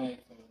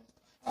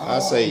 I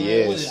say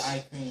Man, what is yes.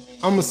 ice cream man?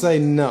 I'm gonna say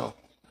no.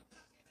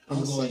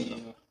 I'm going. Yeah.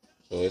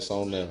 So it's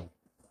on them.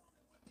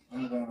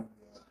 I'm going.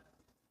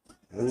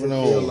 Moving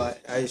Feel on.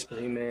 like Ice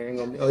Cream Man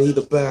gonna be, or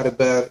either About It.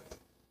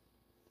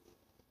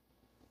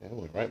 That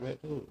went right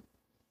back to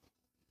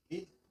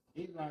it.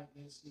 He like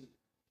this shit.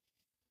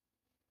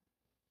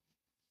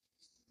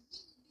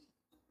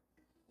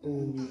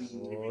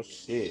 Oh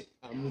shit.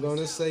 I'm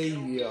gonna say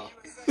yeah.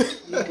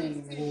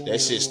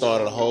 That shit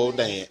started a whole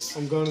dance.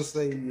 I'm gonna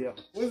say yeah.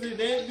 Was it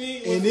that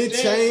big? And Was it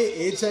that-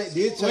 changed. It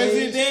did Was it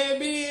change. that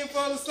big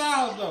for the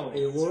South though?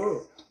 It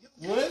was.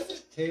 Was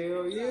it?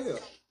 Hell yeah.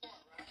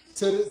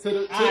 To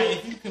Alright,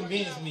 if you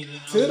convince me, then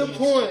to the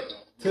point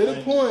that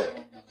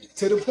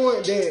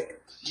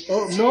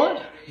up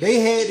north they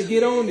had to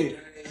get on it.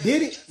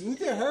 Did it? You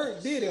just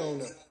heard Did it on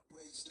them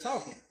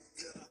talking.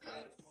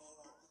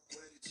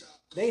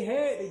 They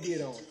had to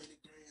get on it.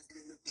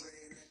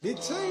 They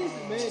changed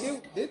it,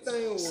 man. This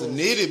thing It's a was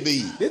nitty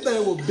beat. this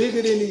thing was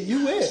bigger than the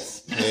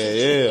U.S.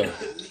 Yeah.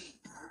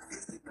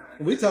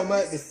 We talking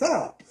about the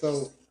South,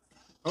 so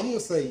I'm gonna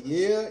say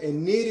yeah.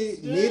 And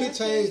Nitty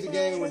changed the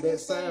game with that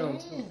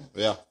sound too.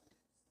 Yeah.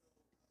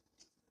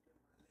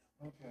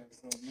 Okay,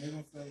 so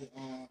maybe say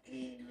and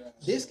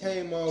This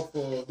came off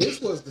of, this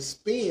was the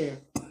spin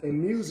and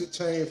music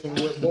change from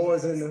what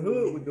Boys in the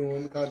Hood were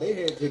doing because they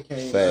had just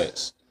came out.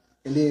 Facts.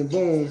 And then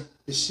boom,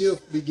 the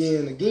shift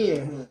began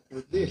again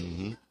with this.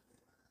 Mm-hmm.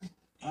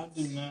 I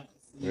do not.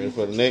 Ready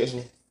for the next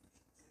one?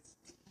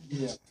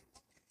 Yeah.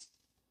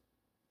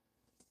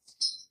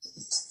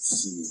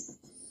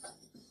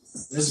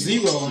 That's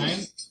zero, man.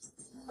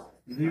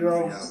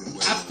 Zero.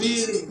 I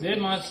feel that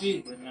my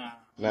shit, but nah.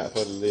 Not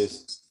for the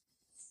list.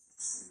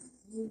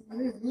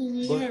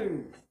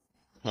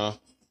 Huh?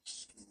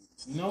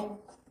 No.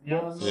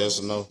 No. Yes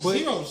or no?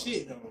 Zero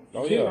shit though.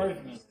 Oh, Zero yeah.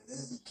 personal.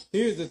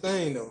 Here's the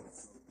thing though,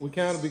 we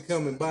kind of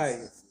becoming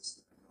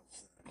biased.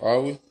 Are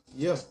we?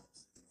 Yeah,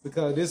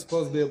 because this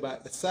supposed to be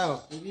about the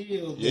South. It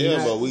is. Yeah,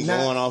 Not- but we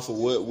not- going off of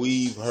what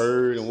we've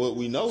heard and what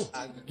we know.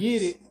 I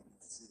get it,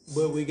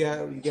 but we got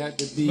to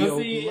be But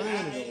see,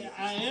 open-minded.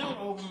 I am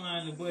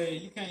open-minded, but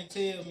you can't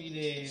tell me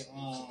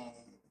that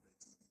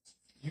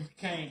you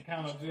can't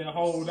kind of just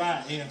hold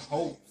out and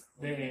hope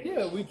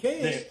Yeah, we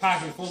can. That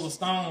Pocket Full of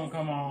Stone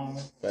come on.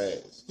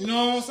 Facts. You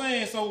know what I'm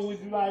saying? So would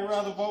you like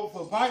rather vote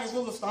for Pocket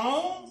Full of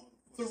Stone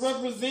to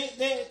represent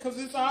that? Because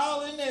it's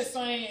all in that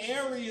same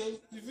area,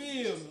 you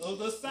feel me, of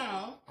the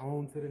South.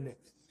 On to the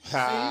next. See,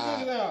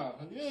 look it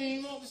out. You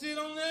ain't want the shit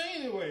on there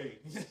anyway.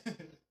 Yeah.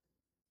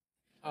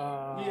 I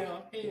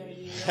don't give a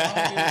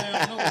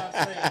damn know what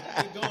I say.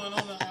 It's going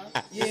on the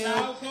Yeah.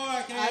 South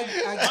Podcast.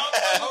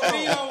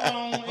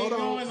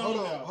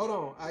 Hold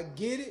on. I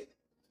get it,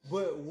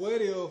 but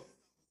what if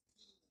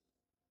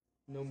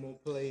no more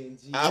playing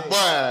G? I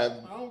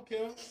don't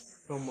care.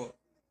 Come on.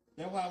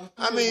 That's why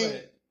I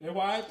mean, that's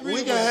why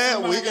we can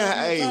have an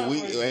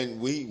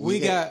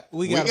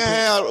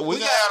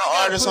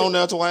artist on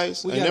there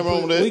twice.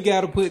 We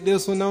gotta put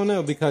this one on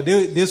there because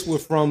this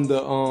was from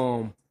the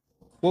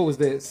what was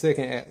that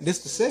second album? This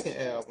the second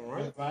album,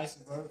 right? Vice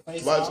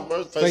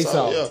versa. Face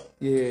Off.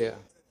 Yeah.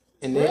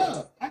 And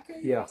then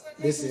yeah,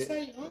 this is.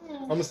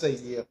 I'm gonna say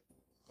yeah.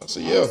 That's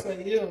a yeah.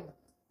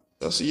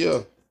 That's a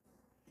yeah.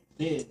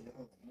 Yeah.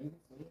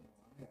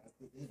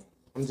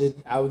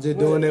 I was just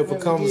doing that for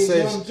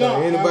conversation.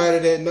 Anybody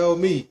that know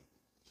me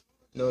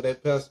know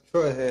that Pastor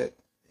Troy had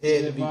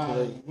to be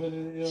played. What it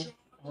is?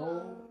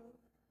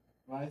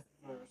 Vice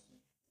versa.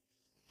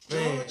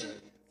 Man,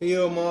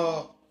 feel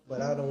more,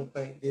 but I don't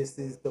think this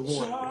is the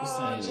one.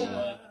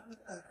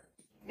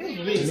 And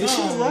this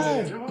shit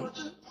rhyme.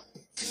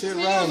 Shit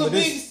rhyme, but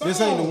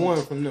this ain't the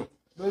one from them.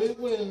 But it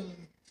wasn't.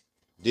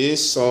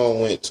 This song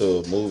went to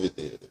a movie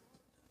theater.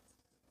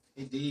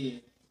 It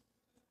did.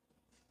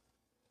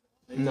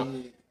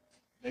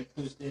 They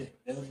pushed it.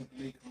 That was a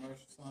big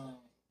commercial song.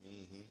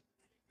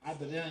 But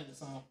that ain't the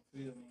song for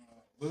Phil.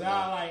 But I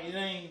like it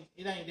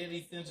ain't that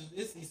essential.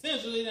 It's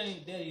essential. It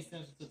ain't that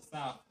essential to the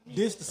South.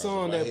 This the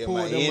song that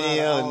pulled them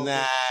out of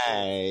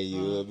night.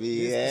 You'll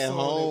be at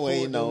home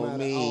waiting on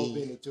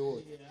me.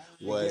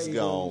 What's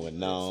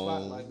going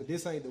on? But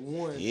this ain't the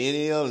one.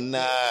 Any other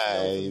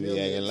night, you be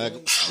acting like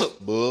a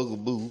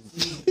bugaboo.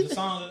 The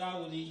song that I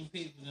would even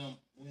pick for them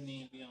wouldn't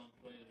even be on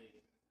the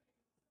playlist.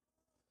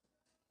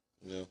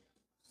 Yeah.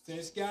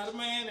 Since got a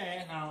man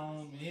at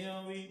home,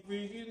 he'll be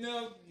freaking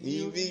up.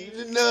 He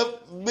beating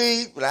up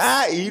beat, but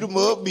I eat him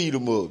up, beat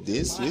him up.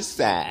 This is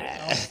side.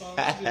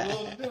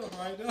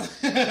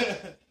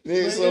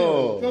 Next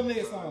song. Come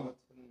next song.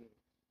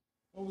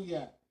 What we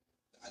got?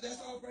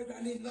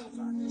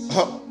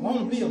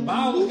 Wanna be a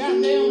baller?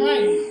 Goddamn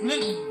right.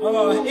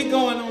 It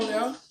going on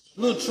there.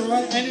 Lil Troy,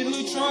 ain't it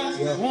Lil Troy?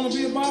 Yeah. Wanna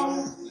be a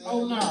baller?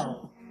 Oh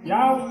no,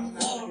 y'all.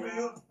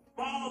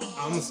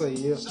 I'm gonna say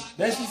yeah.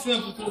 That's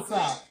essential to the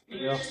South.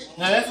 Yeah.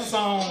 Now that's a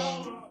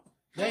song.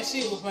 That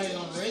shit was played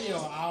on the radio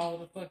all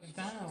the fucking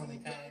time when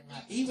it came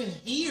out. Even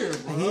here,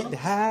 bro. Hit the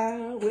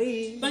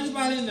highway. Think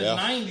about it in the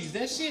 90s.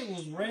 That shit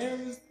was rare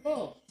as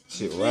fuck.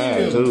 Shit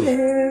rare too.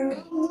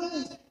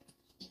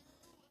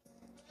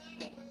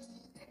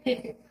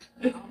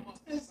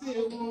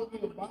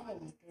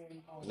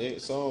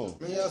 Next song.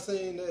 Man, y'all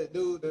seen that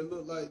dude that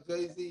looked like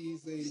Jay-Z? He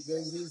said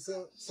Jay-Z's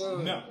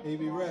son. No. He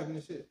be rapping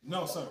and shit.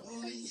 No, sir.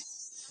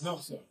 No,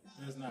 sir.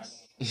 That's not.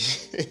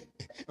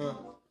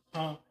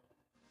 Huh?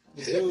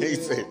 The dude He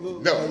said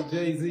looked no. like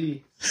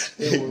Jay-Z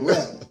that was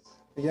rapping.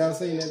 Y'all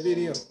seen that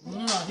video?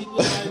 No, he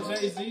looked like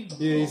Jay-Z.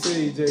 Yeah, he said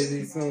he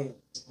Jay-Z's son.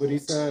 But he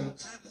signed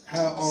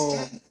how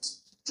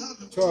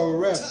Troy was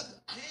rapping.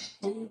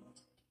 Who?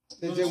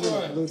 They just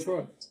went Lil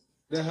Troy.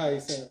 That's how he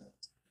sang.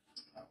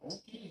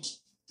 Okay.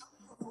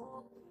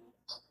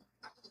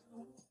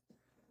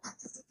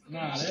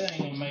 Nah, that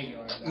ain't gonna make it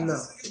right now. No.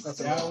 That's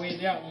Y'all with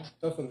that one?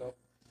 That's a no.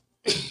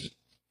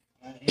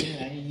 You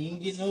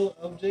ain't get no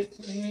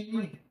objection.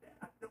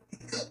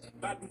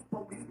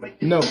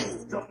 No.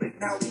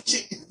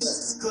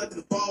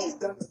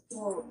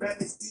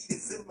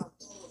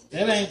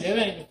 That ain't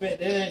the Pat.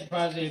 That ain't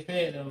Project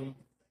Pat though.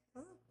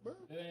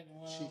 That ain't the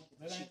one.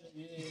 That ain't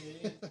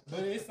yeah. But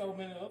it's so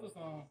many other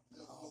songs.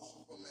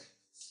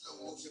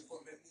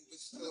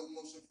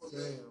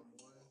 Damn,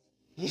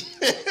 boy.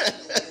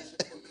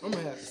 I'm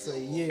gonna have to say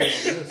yeah.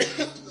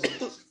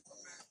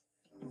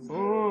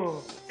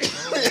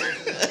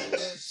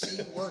 She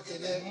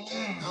working that. I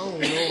don't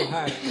know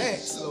how to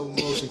act slow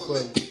motion for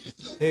you.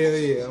 Hell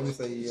yeah, I'm gonna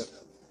say yeah.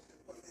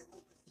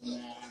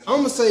 I'm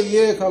gonna say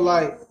yeah, cause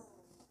like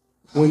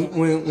when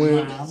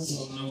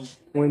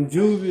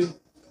Juvie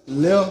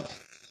left,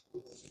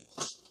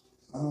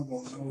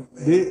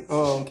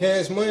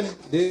 Cash Money,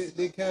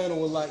 they kind of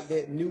was like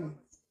that new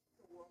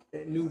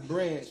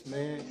branch,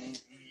 man.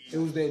 It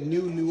was that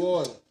New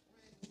Orleans.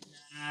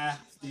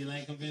 Still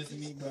ain't convincing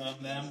me, bro.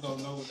 Now I'm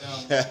gonna go with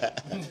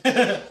that one.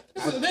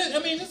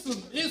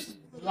 It's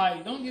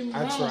like, don't get me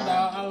wrong,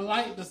 dog. I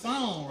like the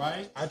song,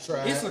 right? I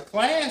tried. It's a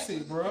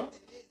classic, bro.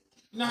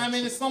 You know how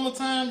many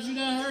summertimes you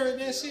done heard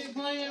that shit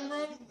playing,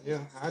 bro?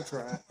 Yeah, I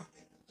tried.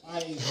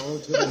 Like,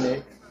 on to the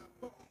next.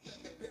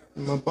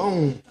 My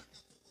bone.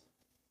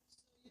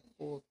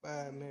 4 or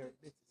 5 married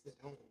bitches at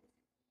home.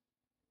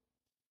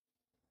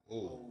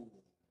 Ooh.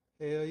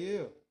 Hell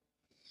yeah.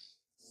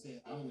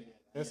 shit, I'm with it.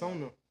 That's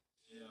on them.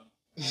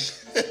 Yeah.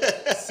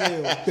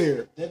 Sell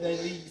fair. That they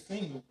lead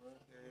single, bro.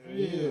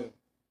 Yeah.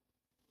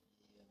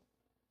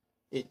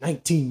 At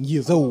 19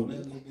 years old.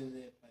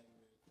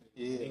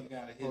 Yeah.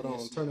 Hold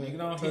on.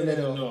 Turn that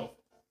up.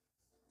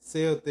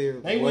 Cell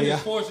therapy. They were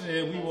just fortunate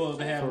that we was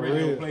to have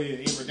radio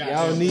players.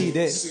 Y'all need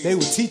that. They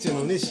were teaching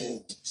on this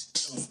shit.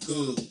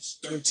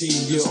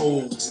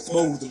 13-year-old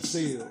expose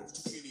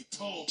themselves.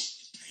 Cell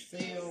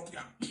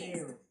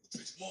therapy.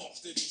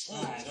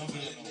 Alright, don't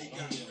get it.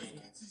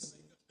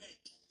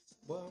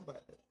 Boy, I'm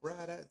about to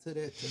ride out to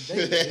that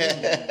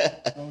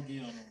today. Don't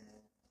get on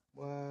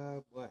no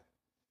more. Boy.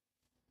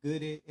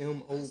 Goody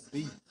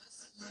M.O.B.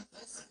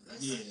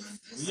 Yeah.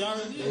 We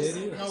already did. Yeah, it is.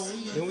 No,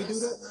 Didn't we do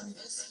that?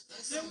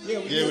 Yeah,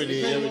 we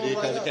did.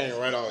 Cause it came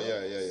right off. Yeah.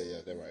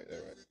 That's right.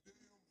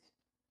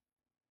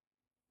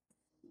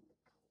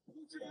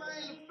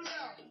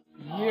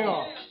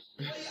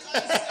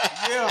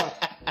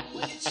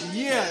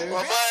 Yeah. My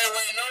mind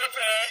went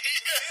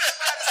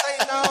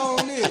Say no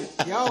on this.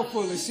 Y'all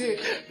full of shit.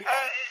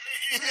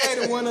 He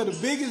created one of the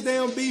biggest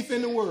damn beef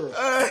in the world.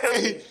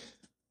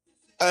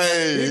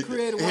 Hey, He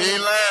created one he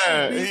ain't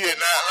lying. He is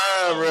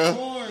not lying,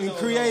 bro. And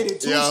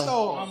created two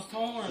stars. I'm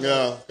torn.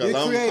 Yeah, They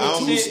cause created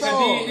I'm two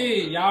stars.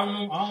 Y'all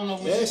remember, I don't know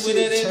what That you shit with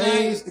it at night.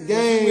 changed the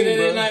game, With it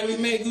bro. at night, we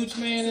met Gucci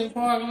Man in the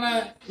parking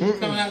lot. We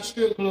coming out the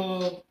strip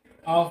club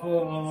off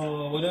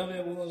of whatever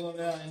it was on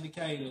there in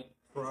Decatur.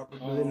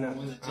 Probably not.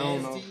 Was it I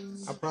don't Jazz know. T?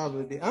 I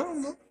probably did. I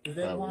don't know. Is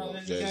that one of the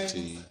Jazz Decatur?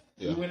 T.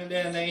 We Yeah. went in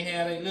there and they ain't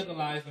had their liquor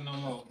license no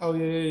more. Oh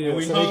yeah. And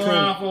we So hung they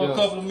around couldn't- for a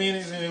couple of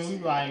minutes and then we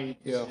like,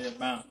 Yeah.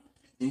 bounce.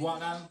 We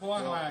walked out in the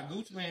parking lot.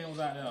 Gucci Man was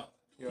out there.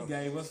 Yeah. He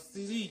gave us a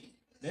CD.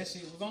 That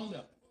shit was on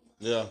there.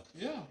 Yeah.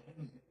 Yeah.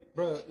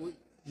 Bro, That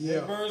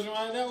yeah. version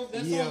right there,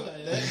 that's Yeah. on there.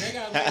 They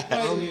got to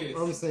play this.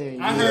 I'm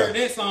saying I heard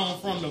that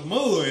song from the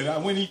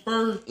mud when he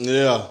first,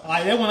 Yeah.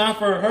 like that when I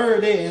first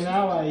heard that, and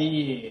I was like,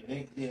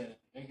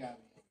 they got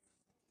me.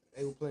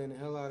 they were playing the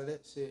hell out of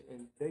that shit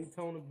in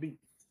Daytona Beach.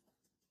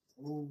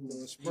 Ooh,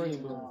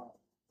 Springfield.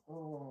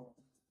 Oh.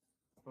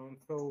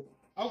 So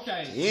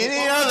Okay.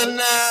 Any other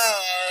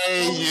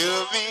night,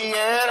 you'll be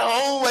at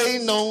home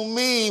waiting on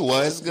me.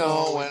 What's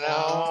going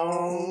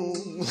on?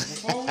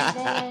 Before we go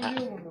on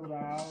this one, though,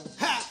 dog,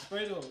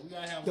 straight up, we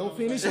gotta have. don't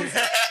finish it.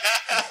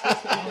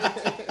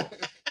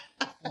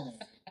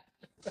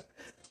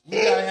 We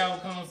gotta have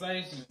a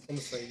conversation I'm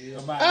gonna say yeah.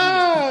 about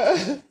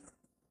this. I'm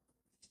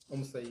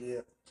gonna say yeah.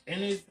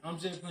 And I'm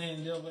just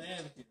playing devil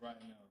advocate right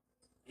now.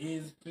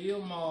 Is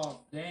Phil Mob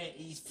that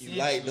essential? You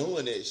like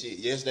doing that shit?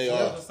 Yes, they to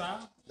are. the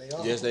South? They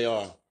are. Yes, they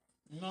are.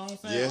 You know what I'm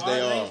saying? Yes,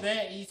 they are.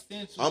 That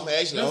essential? I'm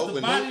actually does hoping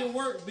the body of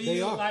work be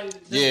They are. like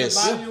Yes.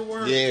 the body of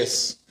work?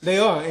 Yes. They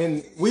are,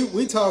 and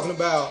we talking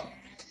about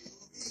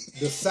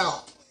the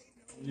South,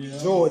 Yeah.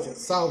 Georgia,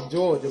 South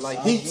Georgia,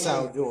 like deep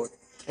South Georgia.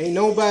 Ain't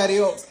nobody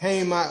else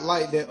came out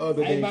like that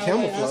other Hey, than by the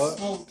way, I Camouflage.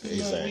 smoked too much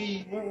Exactly.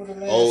 weed. What was the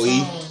last OE.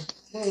 song?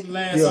 What was the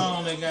last Yeah.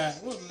 song they got?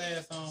 What was the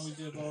last song we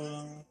just voted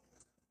on?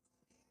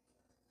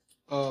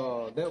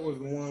 That was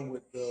the one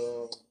with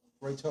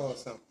Ray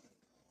Charles something.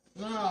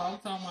 No, I'm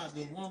talking about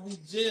the one we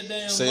just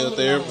damn Cell voted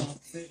Therapy? on.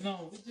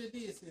 No, we just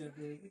did Cell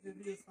Therapy. We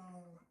just did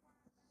song.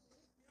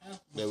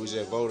 That we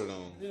just voted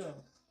on. Yeah.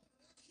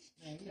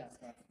 Man, we gotta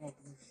start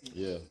smoking this shit.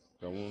 Yeah.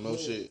 Don't want no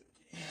shit.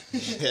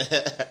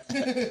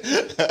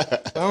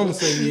 I'm gonna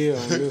say yeah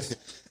on this.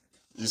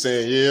 You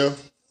saying yeah?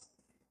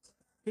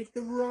 Pick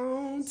the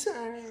wrong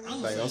time.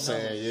 I'm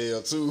saying yeah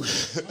too. I'm gonna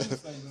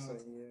say no.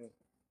 Say yeah.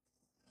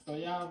 So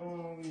y'all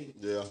going with it.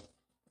 Yeah.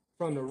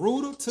 From the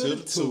rooter to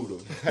the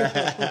tutor.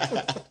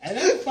 And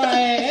that's a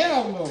fine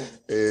album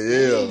though.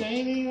 Yeah.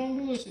 Ain't even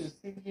gonna do shit.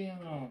 Stick being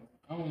on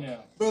there.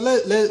 Bro,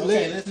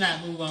 Let's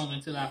not move on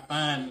until I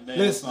find the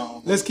damn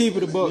song. let's keep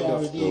it a buck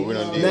though. So we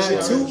done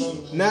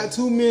did Not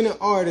too many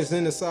artists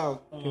in the South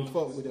can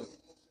fuck with them.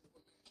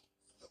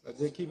 Let's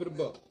just keep it a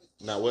buck.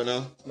 Not what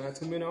now? Not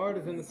too many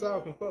artists in the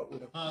South can fuck with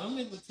them. I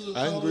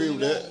can agree with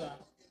that.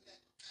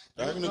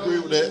 I can agree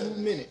with that.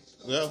 2 minutes.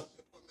 Yeah.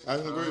 I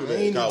can agree with I that.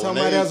 ain't even Cause talking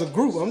when about they- as a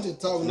group. I'm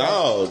just talking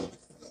about No.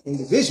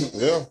 individual.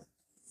 Yeah.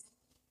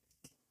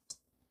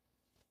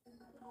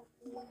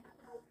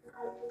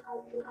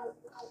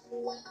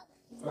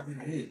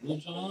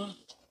 Who's on?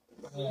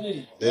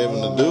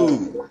 Devin the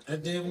dude.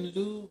 That Devin the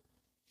dude?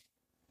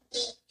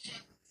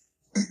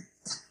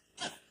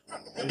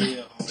 That is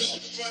home.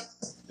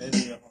 That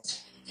is home.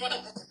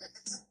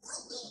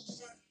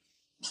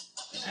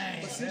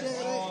 Dang, See,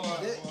 that's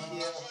hard.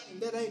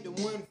 that ain't the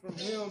one from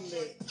him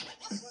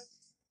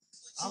that.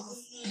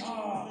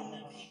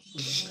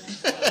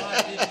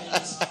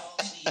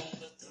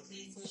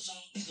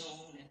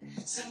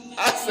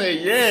 I say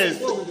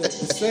yes. What was that?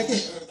 The second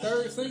or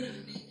third single?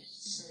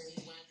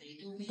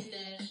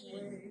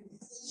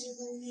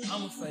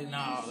 I'm gonna say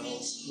nah, though.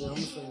 Yeah, I'm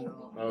gonna say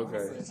no.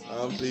 Okay.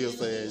 I'm still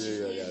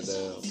saying yeah,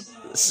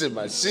 goddamn. Shit,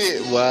 my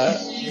shit, boy.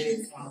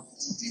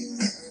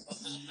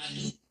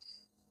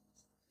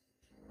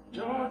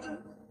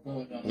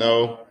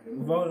 No.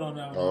 We voted on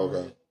that one. Oh,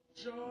 okay.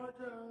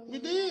 We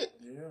did.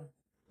 Yeah.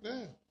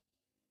 Yeah.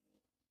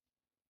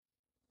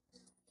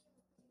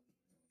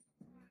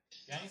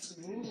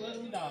 Gangsta Groove,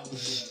 let me know.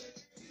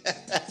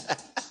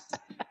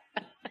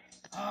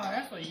 Oh,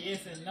 that's a yes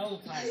and no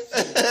type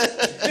shit.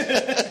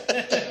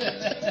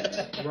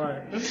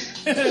 Right.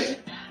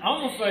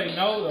 I'm gonna say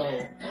no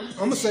though.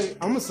 I'm gonna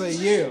say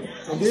yeah.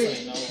 And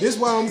this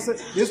why I'm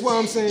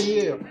saying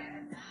yeah.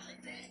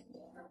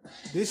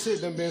 This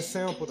shit done been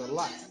sampled a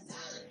lot.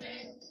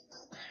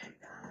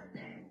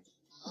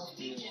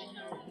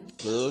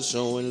 Club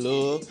showing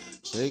love,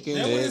 shaking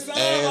That what it that sound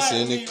ass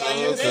like in to the me. Like,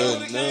 club, if that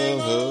would've came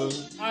on,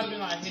 cutting I'd been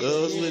like,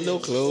 girls with no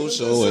clothes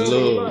So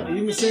showing love.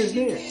 even since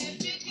then,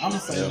 I'm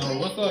gonna say Yeah. no.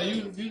 What's up? You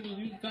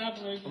top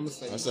right? I'm gonna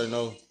say I say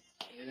no.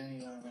 It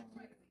ain't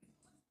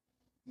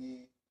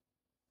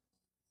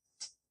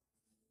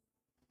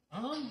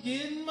I'm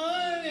getting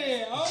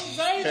money.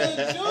 Jose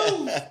the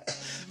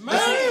juice. Man.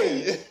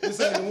 this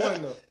ain't the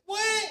one though.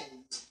 What?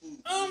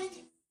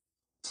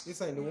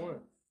 This ain't the one.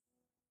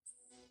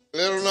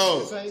 Let them know.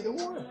 This ain't the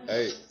one.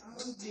 Hey.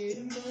 I'm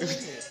getting money.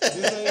 This ain't the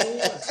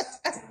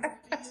one.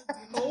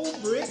 Whole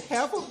brick,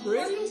 half a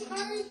brick.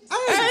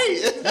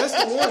 Hey, that's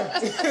the one.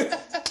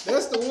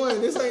 That's the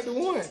one. This ain't the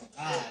one.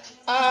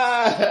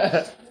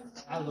 Ah.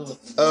 I love it.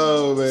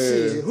 Oh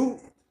man. Shit, who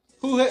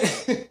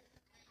had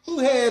who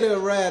had her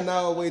riding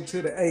all the way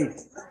to the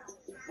 8th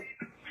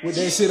with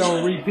that shit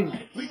on repeat?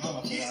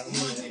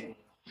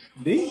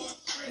 D?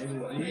 In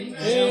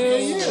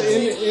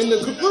the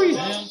Capri.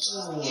 That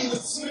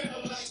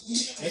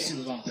shit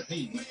was on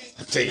repeat.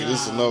 I tell you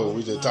this is no.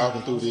 We just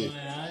talking through this.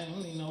 Man, I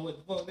don't even know what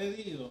the fuck that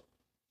is.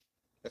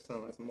 That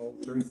sounds like some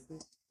old 3.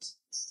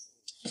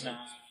 Nah.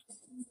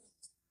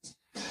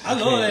 I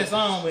love that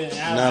song, but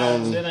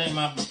that ain't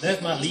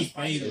that's my least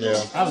favorite.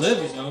 Yeah. I love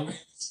it though.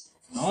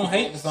 I don't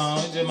hate the song,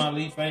 it's just my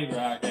least favorite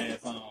Outkast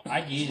song. I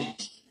get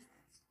it.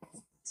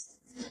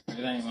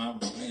 It ain't my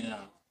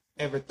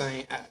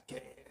Everything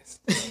Outkast.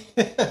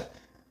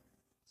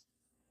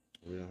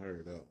 We done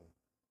heard that one.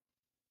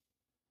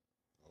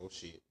 Oh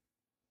shit.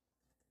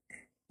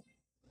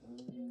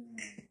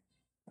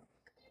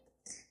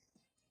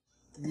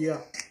 Yeah.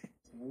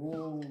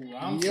 Ooh,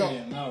 I'm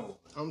saying no.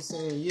 I'm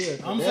saying yeah.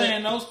 I'm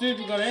saying no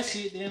strictly because that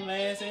shit didn't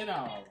last at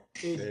all.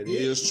 That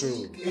is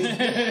true.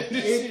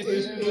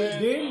 It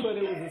didn't, but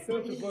it was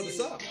essential for the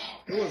South.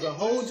 It was a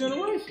whole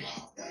generation.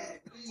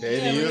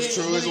 That is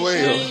true as well.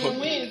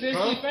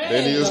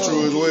 That is That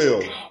true as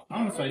well.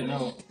 I'm gonna say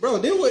no. Bro,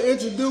 they were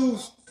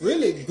introduced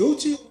really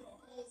Gucci.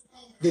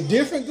 The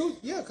different Gucci,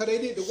 yeah, because they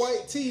did the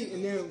white tee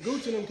and then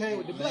Gucci and them came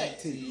with the black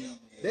tee.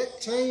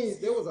 That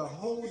changed, there was a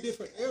whole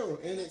different era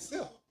in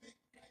itself.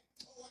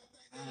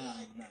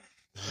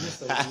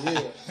 So,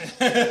 yeah.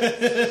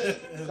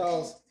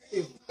 Because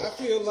I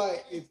feel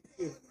like if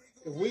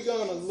we're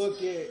gonna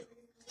look at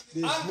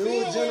this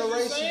new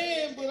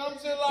generation but I'm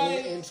just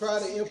like and try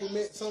to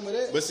implement some of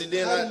that. But see,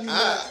 then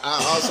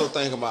I also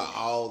think about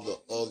all the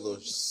other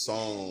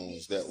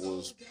songs that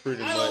was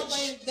pretty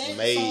much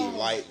made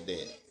like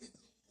that.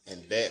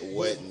 And that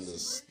wasn't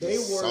the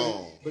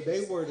song. But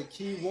they were the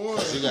key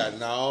ones. You got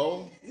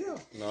no, Yeah.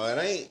 no, it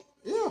ain't.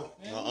 Yeah.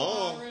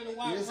 No,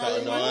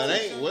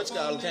 it ain't. Which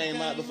guy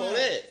came out before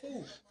that?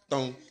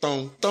 Dum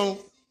dum dum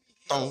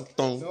dum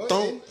dum No,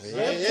 dum.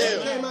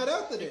 it came out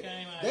after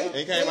that.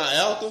 They came out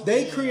after.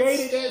 They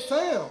created that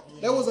sound.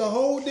 That was a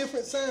whole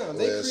different sound.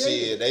 They Well,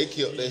 created shit, they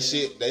killed that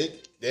shit.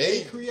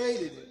 They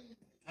created it.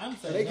 I'm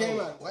So saying they came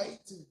out white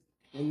tee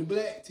and the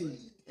black tee.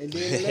 And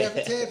then the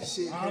Laffy Taffy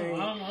shit came.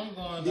 I'm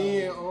going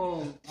Then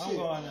I'm shit.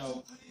 going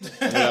no.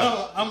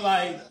 Yeah. I'm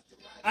like,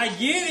 I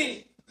get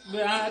it,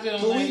 but I just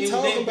But don't think we it was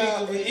talking that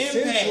about big of an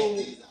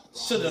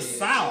impact to the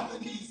South.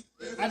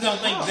 I don't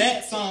think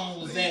that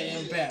song was that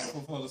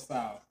impactful for the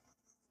South.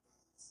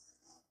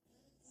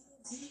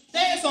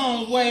 That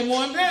song was way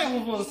more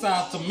impactful for the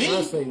South to I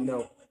me. say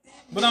no.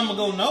 But I'm gonna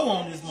go no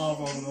on this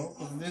motherfucker though,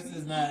 because this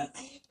is not.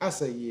 I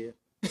say yeah.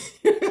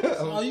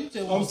 Oh, you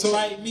just want to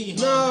fight me,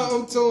 huh? No,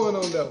 I'm torn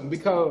on that one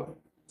because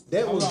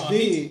that Hold was on,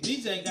 big.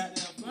 DJ got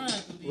that fine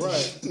to be.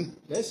 Right.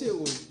 That shit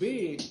was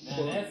big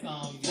Now, that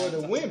song you for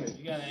gotta the women.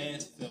 You gotta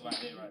ask yourself about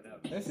that right there.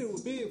 That shit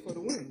was big for the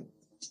women.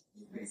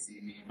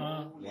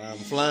 Huh? While I'm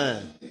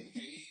flying.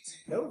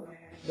 That was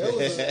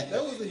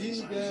a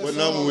huge ass What song.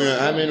 number we on?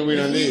 How many we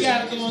done We did?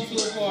 gotta go into a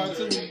part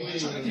two.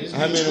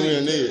 How many we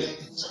done did?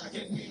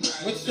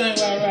 What you think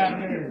about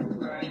right here?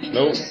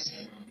 Nope.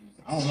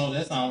 I don't know.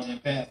 That song was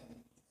impactful.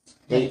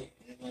 Nope.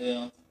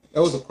 Well,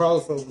 That was a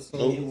crossover song.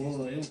 Nope.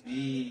 it was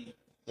big.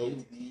 Nope. It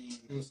was big.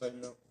 I'm gonna say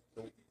no.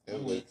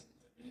 That was-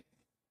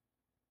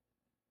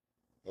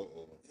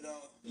 Uh-oh.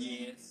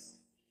 Yes.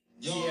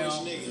 Yeah,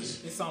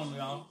 it's on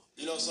y'all.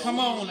 Come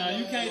on now,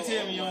 you can't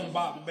tell me you don't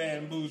bop the bad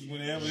and bougie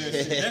whenever that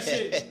shit. That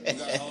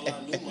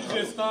shit, you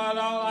just start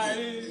out like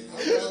this.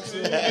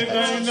 You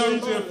didn't know you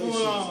just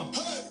pull on.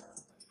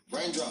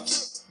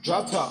 Raindrops.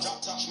 Drop top.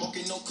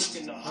 Smoking, no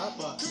cooking, no Hot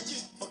pot.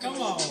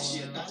 Come on.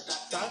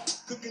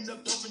 cooking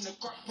up dope in the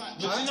crock pot.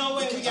 But you know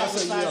what? We got I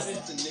say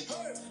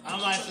Versace. I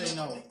might say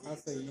no. I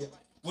say yeah.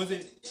 Was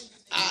it?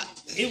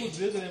 It was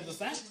bigger than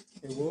Versace.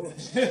 It was.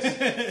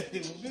 It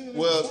was bigger.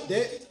 Well,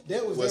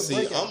 That was well, their see,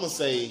 breakout. I'm gonna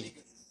say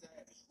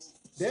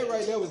That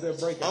right there was their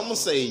breakout.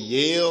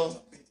 yeah,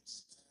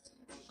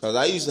 Cause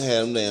I used to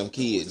have them damn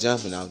kids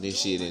jumping off this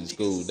shit in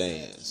school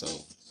dance. So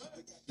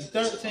You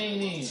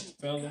 13 in,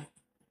 fella.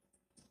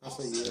 I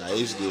say yeah. I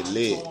used to get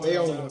lit.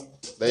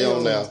 They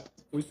on now.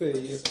 We said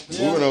yeah.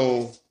 Moving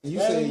on. You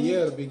said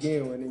yeah to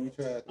begin with, and then you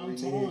tried to I'm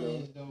renege torn on in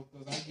it. though,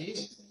 cause I get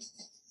it.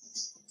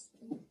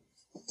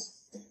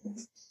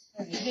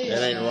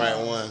 That ain't the right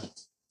one.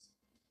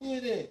 Who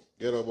is that?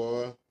 Get up,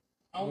 boy.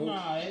 Oh,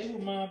 nah, it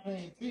was mine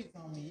playing tricks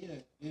on me, yeah.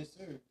 Yes,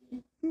 sir.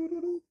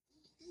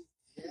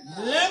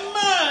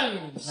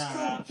 Lemon!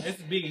 Nah, it's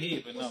a big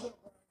hit, but no.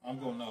 I'm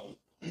gonna know.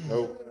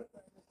 Nope.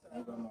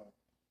 I'm gonna know.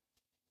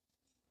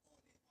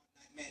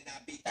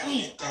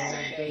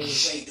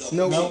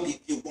 No. No. I'm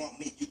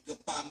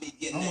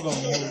gonna go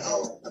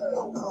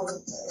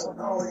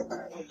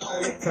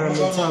Time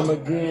and time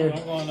again.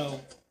 I'm gonna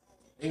know.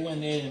 It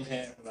wasn't that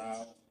impact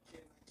for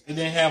It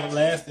didn't have a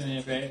lasting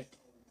impact.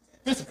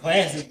 It's a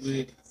classic,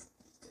 but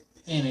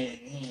in it,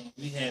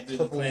 we had the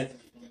classic.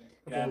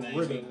 Goddamn.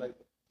 Rhythm, like,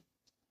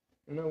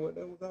 you know what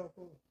that was all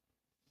for?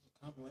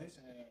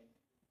 Compilation.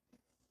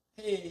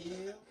 Hell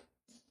yeah.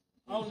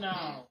 Oh no.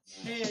 Hell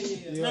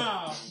yeah. Yeah.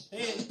 No.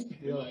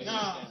 Hell Yeah.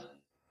 no.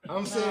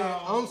 I'm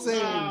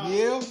saying No.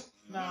 yeah.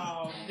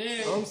 No.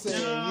 Hell I'm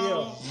saying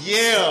no.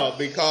 Yeah, That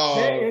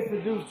because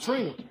introduced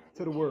Trina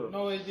to the world.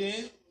 No, it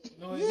didn't.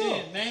 No, it Yeah.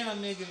 didn't. Now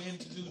nigga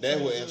introduced. that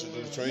Trina would to the introduce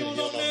world. Trina. You You don't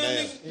don't know know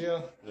now. nigga?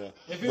 Yeah. Yeah.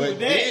 If it But was that,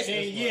 this,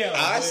 then yeah. I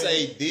but- say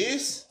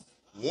this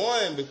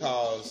one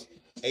because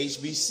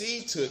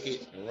HBC took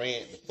it and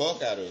ran the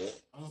fuck out of it.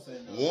 I'm gonna say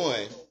no.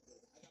 One,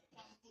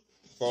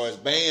 as far as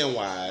band I'm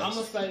wise.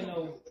 gonna say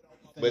no.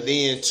 But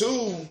then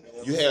two,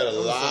 you had a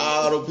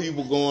lot of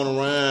people going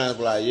around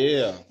like,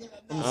 yeah,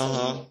 I'm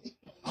gonna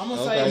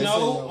Okay. say no, Say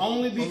no.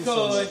 only I'm gonna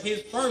because say no.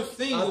 his first I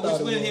single, thought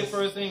which it wasn't his was.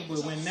 first single,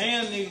 but when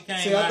Damn Nigga came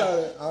See, I out,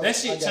 thought that I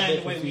shit got changed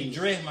that the way we confused.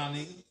 dress, my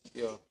nigga.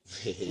 Yeah.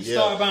 We yeah.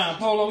 started buying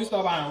polo, we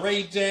started buying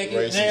race jackets,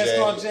 Racing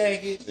NASCAR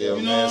jacket. jacket. Yeah,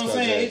 You know what I'm NASCAR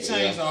saying? jacket, It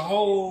changed yeah. a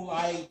whole,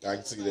 like, I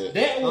can see that.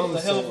 that was I'm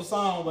a hell of a saying-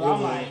 song, but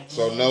I'm like,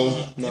 So no.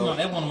 you know,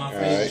 that's one of my All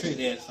favorite right. Trick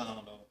Daddy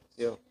songs, though.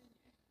 Yeah.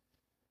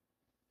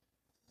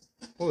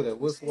 Oh, that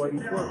was why you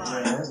twerk.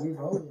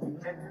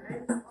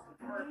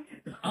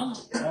 I'm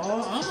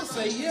gonna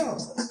say yeah.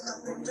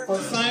 For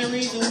the same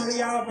reason one of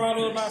y'all brought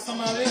up about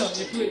somebody else,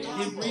 they put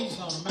his reach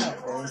on the map.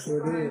 I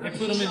sure did. They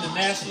put him in the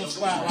national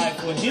spotlight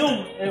for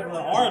him as an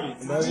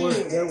artist.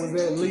 That was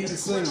that lead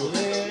single.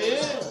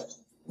 Yeah.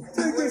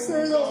 Take this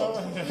thing off.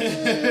 Like a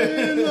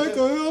They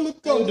were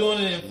helicopter. doing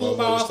it in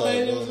football Motherfuckers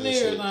started stadiums doing and that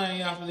shit.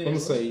 everything after that. I'm gonna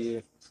say yeah.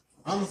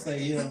 I'm gonna say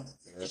yeah.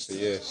 I say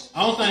yes. I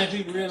don't think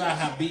people realize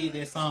how big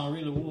that song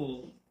really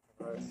was.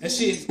 That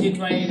shit's getting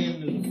played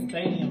in the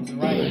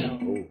stadiums right now.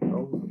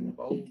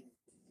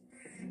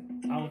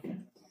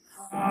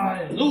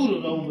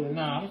 Luda though, but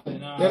nah, I'm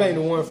saying nah. That ain't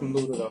the one from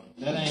Luda though.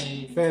 That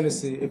ain't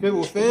Fantasy. If it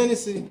was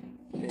fantasy,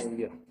 then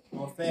yeah.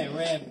 or Fat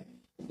Rabbit.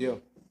 Yeah.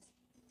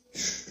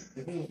 If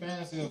it was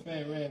Fantasy or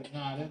Fat Rabbit,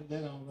 nah, that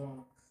don't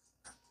go.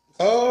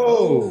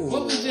 Oh.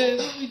 What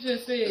we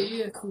just said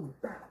yes to.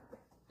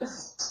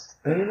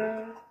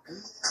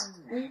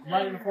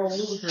 Right before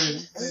Ludacris, we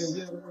said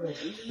yes to what?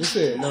 You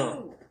said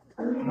no.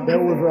 That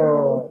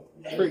was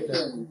Freak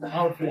Daddy.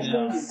 I'm saying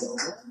nah.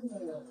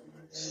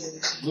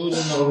 Luda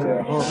no.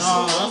 No,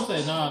 I'm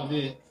saying nah,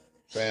 bitch.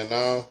 Saying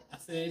no. I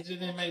said it just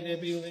didn't make that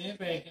big of an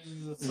impact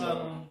in the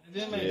song. It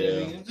didn't make Yeah. that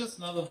big. It was just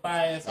another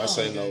fire song. I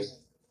say no.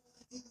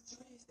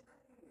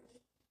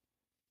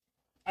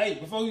 Hey,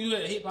 before you do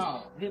that, hip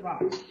hop. That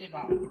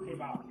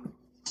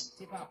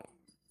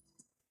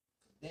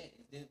is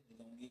definitely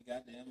gonna get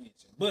goddamn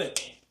mentioned.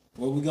 But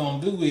what we're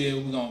gonna do is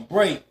we're gonna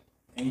break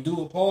and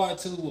do a part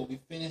 2 where we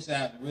finish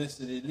out the rest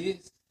of the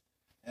list.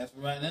 As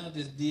for right now,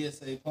 this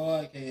DSA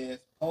podcast,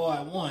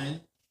 part 1.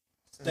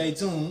 Stay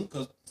tuned,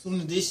 because as soon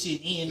as this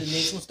shit ends, the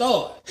next one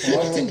starts.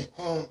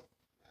 Part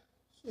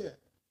 2.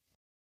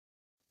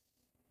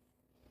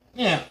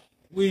 Now,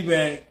 we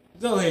back.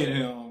 Go ahead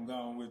and go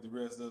on with the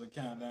rest of the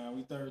countdown.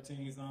 We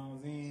 13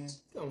 songs in.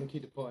 I'm gonna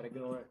keep the party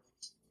going.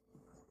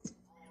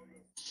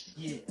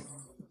 Yeah.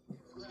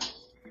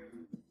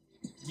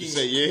 You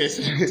say yes.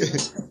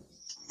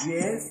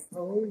 Yes.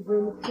 No.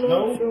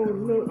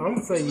 I'm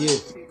gonna say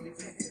yes.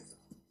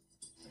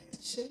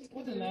 Shit,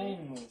 what the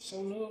name was?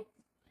 Show Up?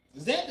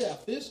 Is that the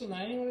official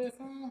name of that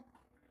song?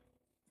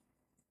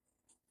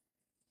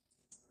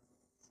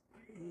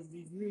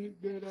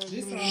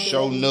 This song-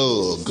 Show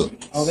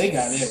nug. Oh, they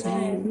got it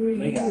wrong.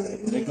 They got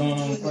it. They're going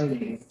on the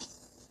first.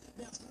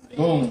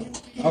 Boom.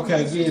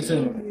 Okay, get it to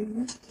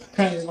them.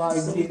 Paint like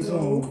get to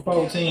them.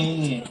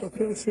 14 in.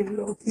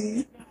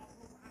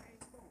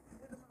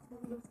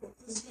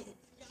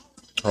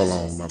 Hold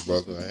on, my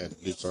brother. I had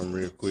to do something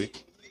real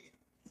quick.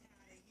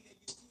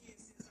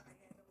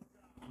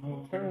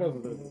 Turn it up a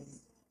little.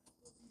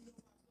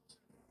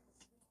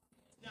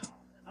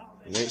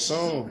 Next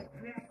song.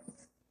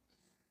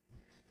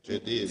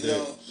 Just did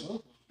that.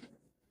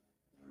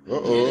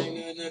 Uh-oh.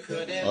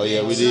 Oh,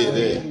 yeah, we did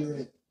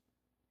that.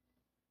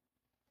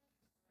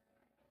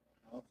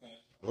 Okay.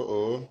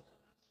 Uh-oh.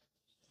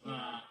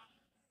 Run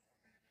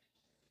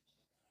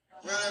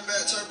that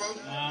back, Turbo.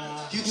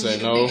 Nah. You can Say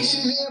no.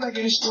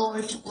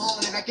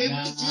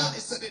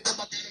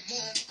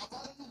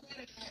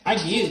 I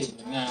get it,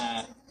 but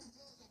nah.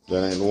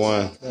 That ain't the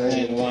one. That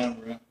ain't the one,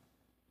 bro.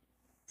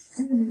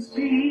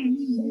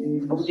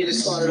 I'm gonna get it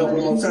started over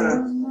one more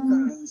time.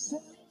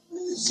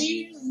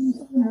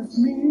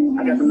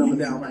 I got the number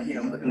down right here.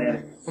 I'm looking at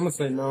it. I'm gonna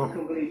say I no.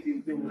 couldn't believe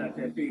you doing like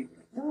that, P.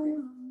 I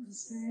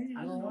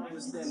don't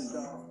understand it,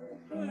 dog.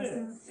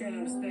 Can't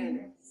understand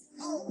it.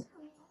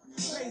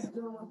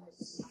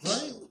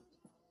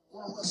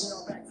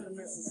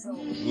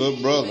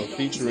 Little Brother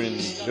featuring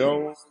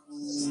Joe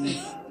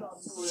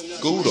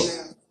Scooter.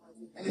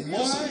 Boy, I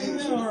ain't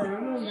never heard of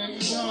them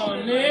niggas.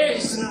 Oh,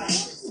 next.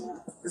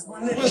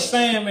 What's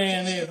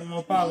Sandman is? I'm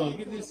gonna follow.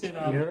 Get this shit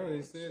out. You heard what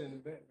he said in the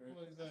background.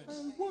 What is that? I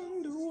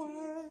wonder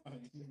why.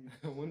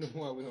 I wonder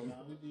why we don't know.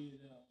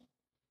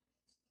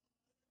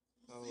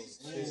 Oh,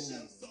 shit.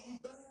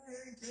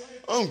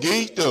 I'm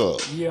geeked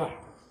up. Yeah.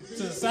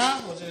 To the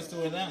south or just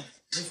to Atlanta?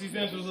 If you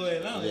central to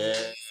Atlanta. Yeah.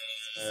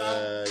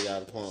 Y'all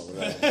the point with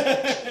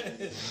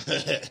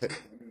that.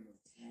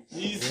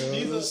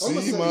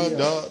 See my to the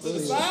doctor.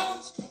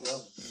 south?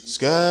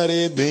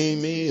 Scotty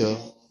beam me up.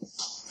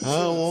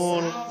 I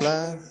wanna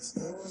fly.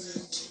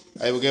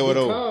 Hey, we get what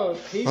over.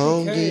 Because he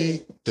I'm became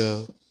geeked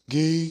up,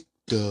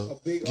 geeked a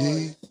up, big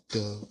geeked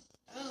up.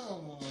 I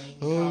don't know.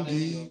 Call that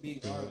nigga a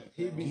big artist.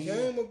 he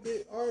became a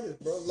big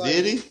artist, bro. Like,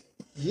 Did he?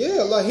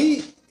 Yeah, like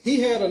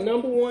he had a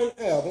 #1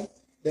 album.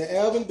 The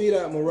album beat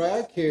out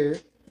Mariah Carey,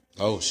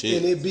 Oh and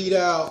shit. it beat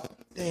out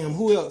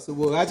who else it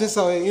was? I just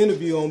saw an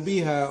interview on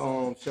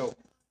Beehive show,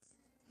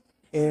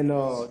 and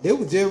they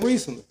was just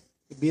recently.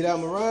 It beat out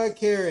Mariah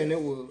Carey, and it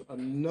was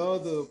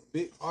another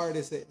big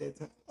artist at that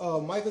time,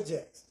 Michael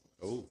Jackson.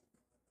 Oh.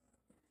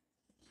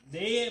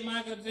 Dead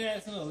Michael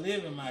Jackson or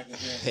living Michael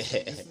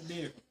Jackson? It's the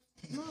difference.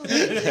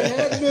 It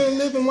had been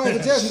living Michael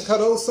Jackson because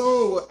those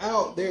songs were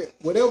out there.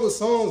 Whatever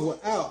songs were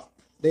out,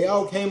 they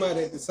all came out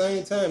at the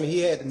same time, and he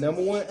had the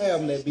 #1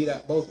 album that beat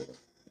out both of them.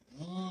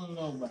 I don't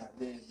know about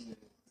that.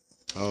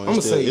 Oh, I'ma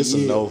say it's a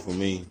yeah. no for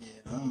me.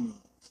 Yeah, I'm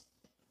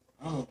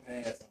gonna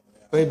pass on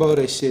that. They both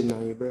that shit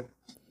on you, bro.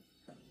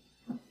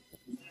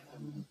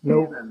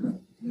 Nope.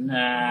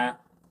 Nah.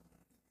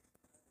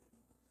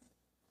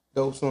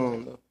 Dope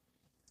song though.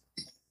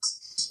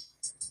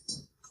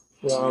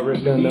 We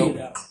already done know.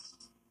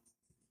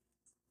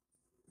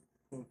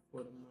 One for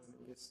the money,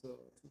 it's two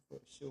for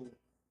the show.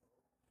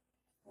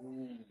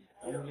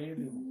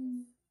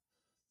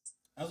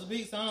 That was a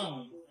big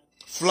song.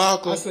 I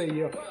Flocker. say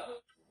yeah.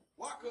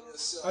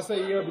 I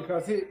say yeah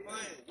because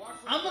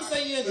I'm gonna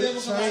say yeah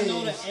just because I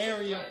know the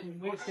area from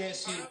which that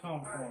shit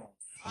come from.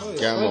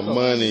 Got my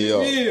money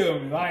up. Feel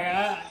me? Like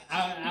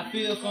I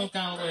feel some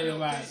kind of way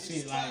about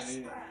shit like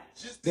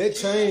this. that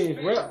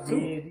changed rap Yeah, too.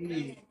 it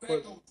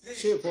is.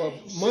 Shit for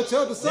much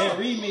of the That song.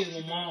 remix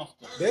was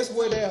monster. That's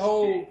where that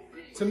whole.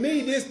 To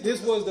me,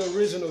 this was the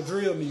original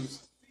drill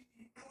music.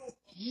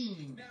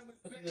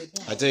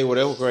 I tell you what,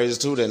 that was crazy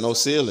too. That no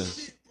ceiling.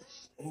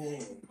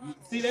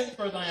 See, that's the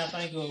first thing I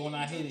think of when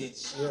I hit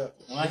it. Yeah.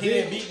 When I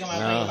hear that beat come, I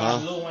think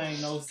about Lil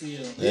Wayne, No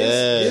Seal.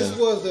 This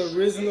was the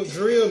original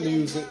drill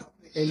music,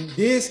 and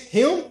he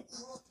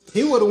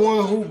was the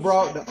one who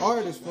brought the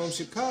artist from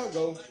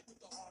Chicago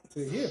to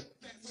here.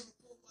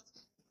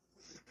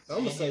 So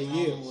I'm gonna say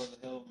yeah.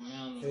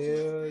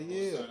 Hell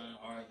yeah.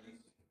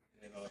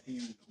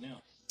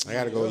 I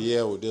gotta go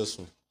with this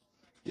one.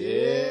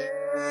 Yeah.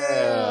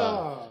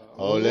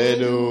 Ole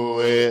do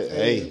it.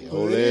 Hey,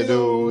 ole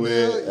do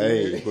it.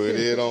 Hey, put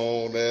it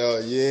on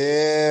there.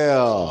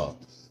 Yeah.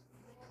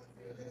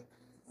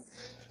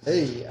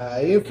 Hey,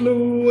 I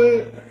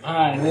influence.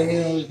 Alright, let's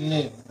hear what's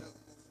next.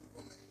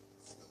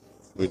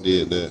 We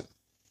did that.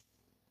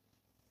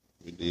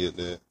 We did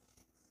that.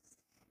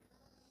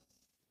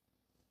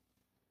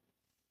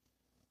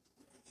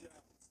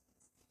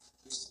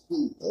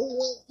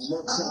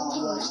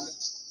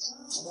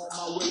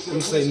 I'm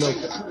gonna say no.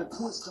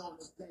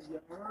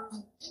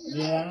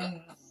 Yeah.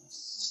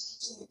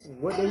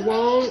 What they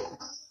want?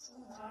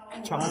 I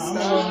don't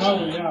know,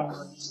 y'all.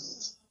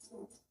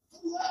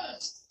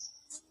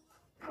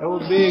 That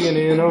was big in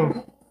the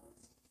NO.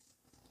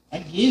 I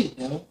get it,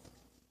 though.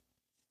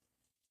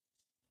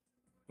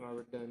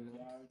 Already done that.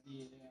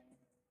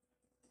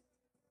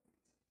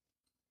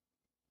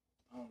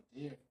 Oh,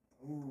 dear.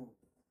 Ooh.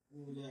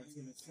 Pull up to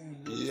the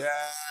scene.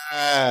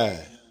 Yeah.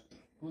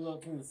 Pull up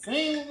to the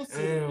scene.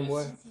 Damn,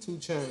 boy. 2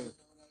 Chainz.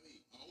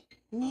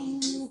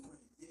 Ooh.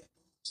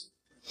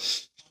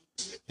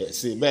 Yeah,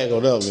 sit back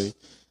on that, man.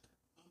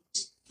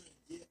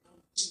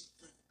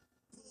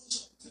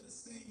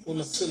 When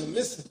I'm still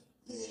missing.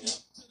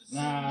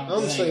 Nah. I'm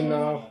gonna say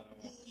no.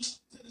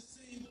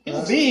 It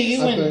was big.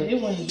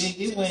 It wasn't big.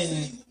 It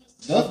wasn't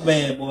Duck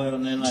Bad Boy or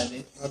nothing like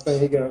that. I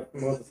think he got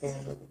some other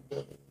songs.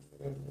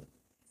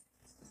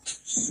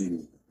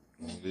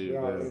 Did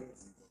that.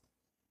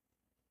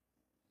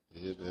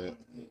 Did that.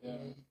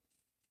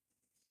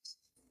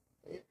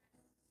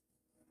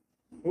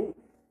 Ooh.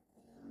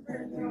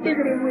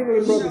 Bigger than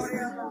Ringling Brothers.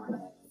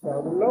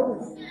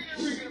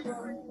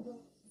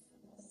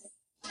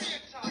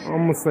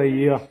 I'm gonna say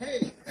yeah.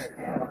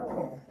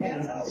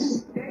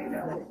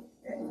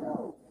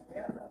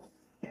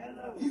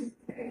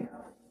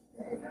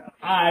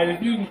 Alright,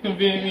 if you can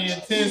convince me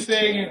in 10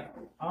 seconds,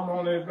 I'm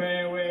on that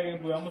bandwagon,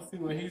 but I'm gonna see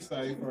what he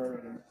say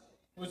first.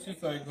 What you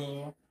say,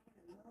 Cole?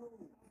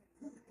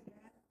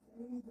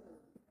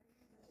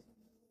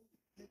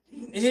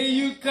 Here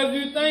you, cause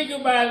you think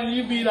about it,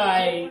 you be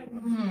like,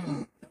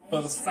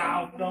 for the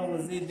South though,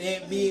 was it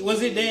that big?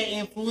 Was it that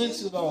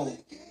influential though?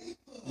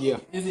 Yeah.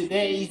 Is it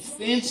that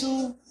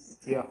essential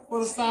Yeah. for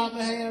the South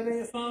to have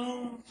that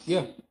song?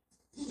 Yeah.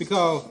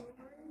 Because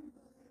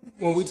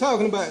when we're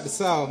talking about the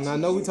South, and I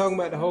know we're talking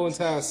about the whole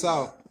entire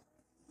South,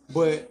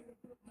 but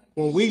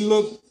when we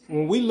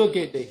look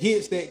at the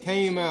hits that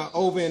came out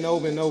over and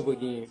over and over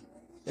again,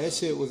 that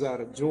shit was out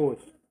of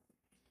Georgia.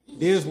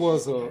 This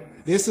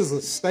is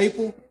a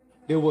staple.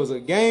 It was a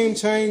game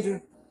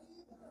changer.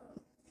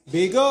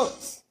 Big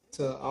ups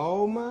to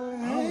all my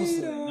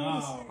haters.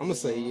 I'm gonna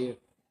say yeah.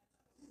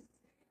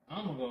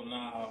 I'm gonna go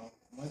now.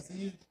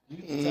 You I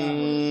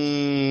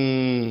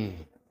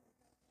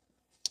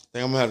think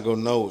I'm gonna have to go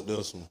no with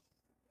this one.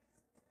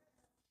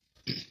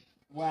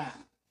 Why?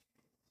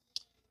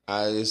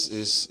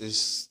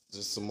 It's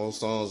just some more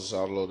songs of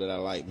Charlotte that I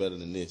like better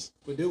than this.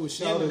 But there was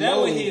Yeah, but that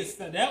was his.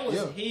 That was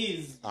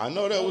his. I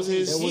know that was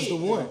his. That was the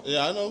one.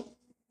 Yeah, I know.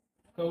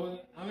 Cause,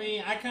 I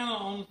mean, I kind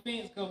of on the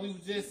fence because we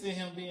was just seeing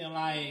him being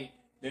like,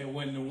 that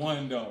wasn't the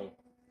one though.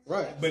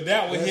 Right. But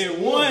that was his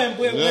one.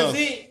 But was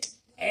it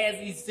as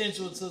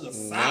essential to the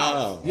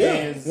South? Yeah.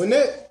 As, When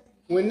that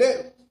when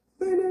that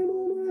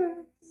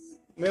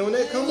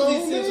comes on,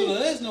 essential to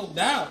man, us, no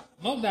doubt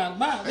about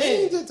I that.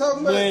 ain't just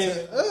talking about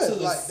to us to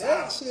the like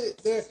that South. shit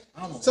there.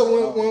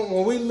 So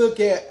when we look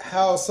at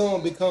how a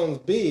song becomes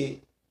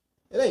big,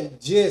 it ain't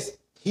just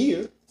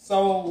here.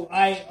 So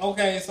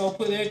so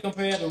put that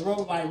compared to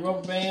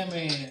Rubber Band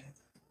Man.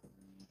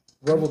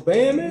 Rubber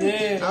Band Man?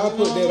 Yeah, I'll you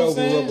put know that what I'm over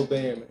saying? Rubber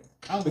Band Man.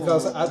 I'm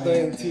Because going I Rubber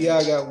think Band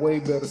T.I. got way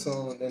better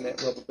songs than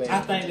that Rubber Band I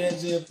Man. think that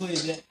just put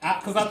it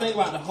because I think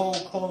about the whole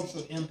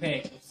cultural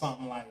impact of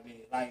something like that.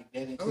 Like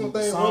that includes the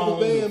think song,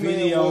 Rubber the Band Man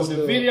video. was The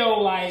the- video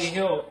like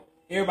helped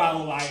everybody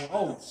was like,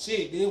 oh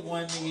shit, this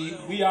one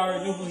nigga, we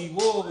already knew who he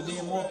was, but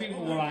then more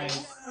people were like,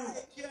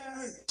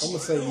 I'm gonna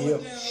say yeah.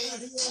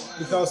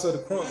 Because of the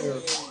crunk era.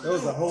 That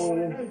was a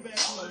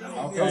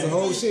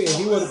whole shit.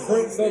 And he was the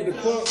prince of the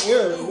crunk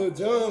era. Lil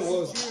Jon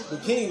was the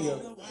king of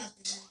it.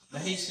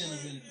 but he shouldn't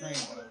have been the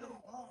prince.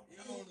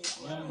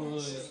 Young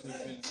Blood should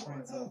have been the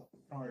prince of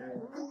the crunk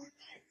era.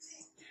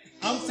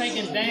 I'm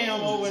taking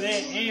down over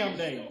that Am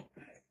Day.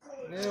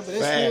 Yeah, but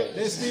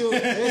that's still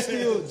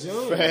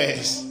Jon.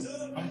 Fast.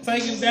 I'm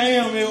taking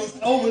down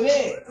over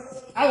that.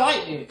 I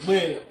like it,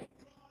 but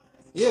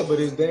Yeah, but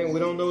his damn, we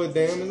don't know his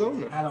damn is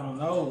on there. I don't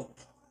know.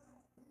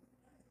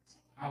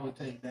 I would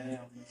take down.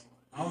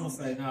 I'm gonna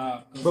say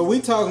nah. But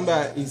we talking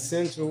about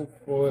essential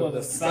for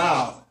the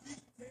South.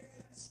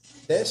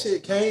 That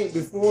shit came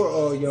before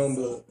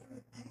Youngblood.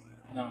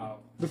 No.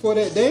 Before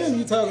that damn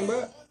you talking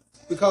about.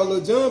 Because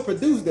Lil Jon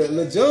produced that.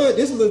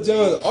 This is Lil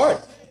Jon's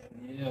art.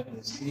 Yeah,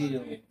 but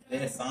still,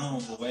 that song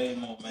was way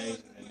more major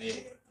than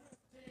that.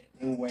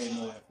 It was way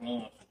more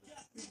influential.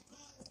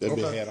 That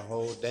bitch had a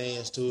whole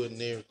dance to it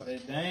and everything.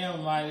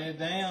 That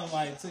damn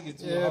like took it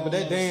to a Yeah, whole but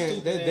that nother damn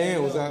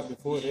stupid was level. out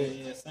before that.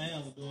 Yeah,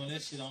 Sam was doing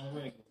that shit on the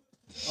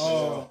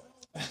regular.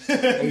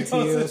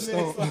 ATL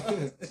Stomp.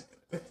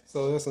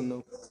 So that's a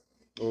no.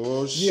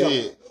 Oh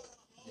shit.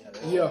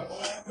 Yeah.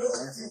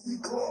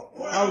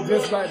 I was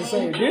just about to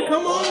say, then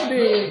come on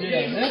then.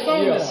 Yeah, that's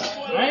on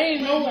there. I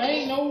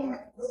ain't no.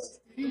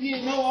 You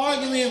get no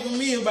argument from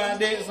me about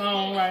that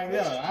song right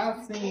there.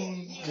 I've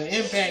seen the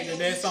impact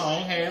that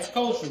song has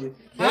culturally.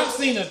 I've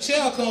seen a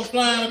chair come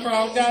flying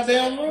across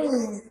goddamn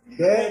room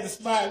at the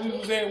spot we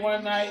was at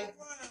one night.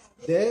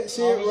 That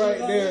shit right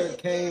there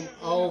came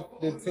off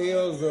the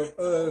tails of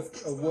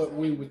us of what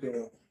we were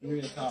doing.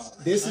 Real talk.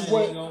 This is I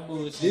what ain't gonna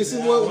bullshit. this is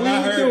what when we I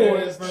were heard doing.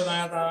 that first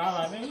time, I thought, I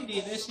was like, man, we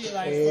did that shit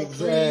like 3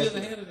 Exactly. years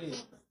ahead of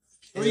this.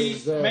 3,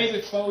 Exactly.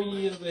 maybe 4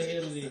 years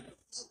ahead of this.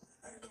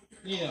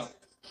 Yeah,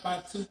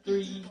 about 3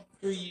 years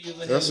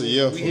ahead. That's of a this.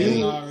 year We for had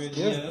me. already.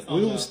 Yeah, that's on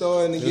We there. were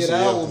starting to That's get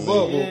a our yeah for me.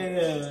 bubble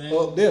Yeah, man.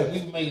 up there. We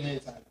was making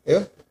that type.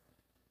 Yeah.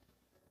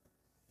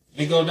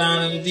 It go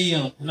down in the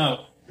DM.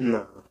 No.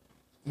 No.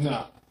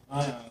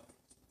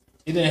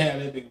 It didn't have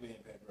that big of an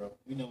impact, bro.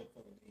 We know what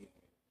fucking DM.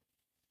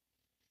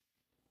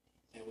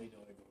 And we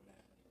know it go down.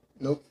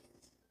 Nope.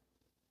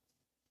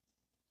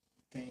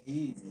 Can't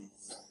hear.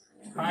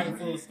 Pocket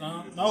full of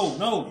stomp. No.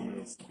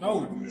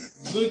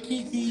 Lil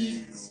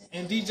Kiki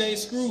and DJ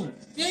Screw.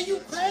 Yeah, you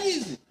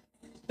crazy.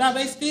 Now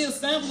they still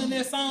sampling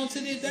that song to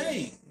this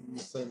day. I'm gonna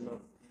say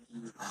no.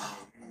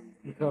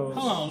 Because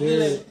Hold on,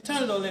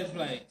 turn it on, let's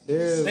play.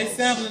 They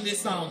sampling this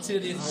song to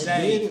this I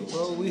day. did it,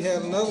 bro. We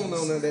had another one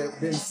on there that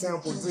been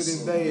sampled to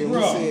this day, and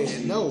Bro. we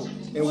said no.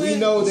 And What? we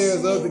know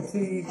there's other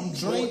keys more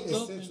Drink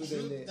up and essential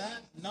than drip that.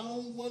 that.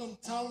 Know what I'm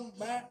talking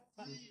about.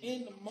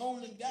 In the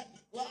morning, got the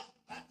block,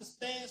 got the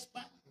stand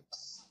spot.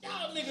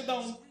 Y'all niggas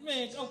don't,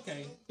 man,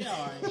 okay.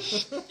 Y'all ain't.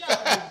 See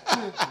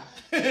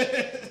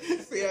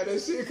how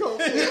that shit come full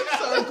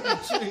circle?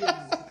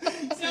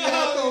 See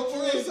how it come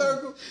full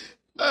circle?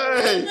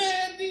 Hey.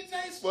 Man,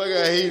 DJ Boy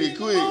got heated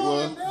quick,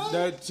 boy.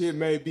 That shit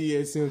may be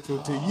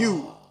essential to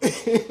you.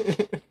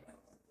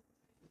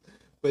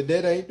 But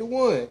that ain't the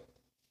one.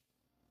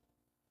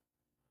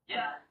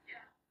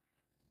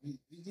 We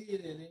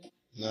did it.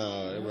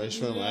 No, that Ray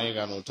Shrimp, I ain't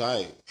got no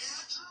type.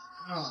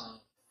 Oh.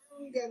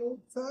 I ain't got no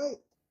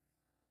type.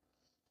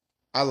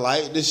 I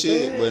like the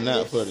shit, but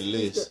not for the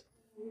list.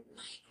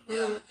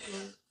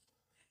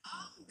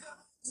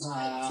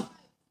 Nah.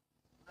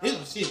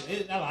 It's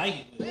shit. I like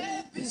it. But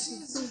I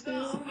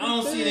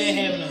don't see that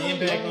having an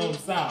impact on the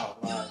South.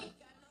 Like,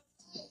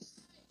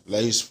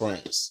 Lace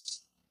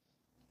Franks.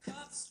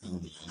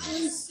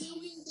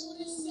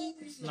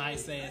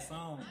 nice ass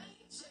song.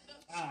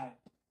 Alright.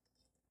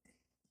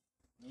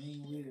 We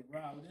ain't with it,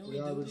 bro. Then we We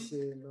do already this.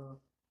 said no.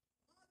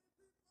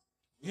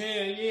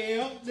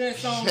 Yeah, that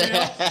song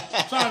there.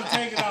 Trying to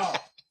take it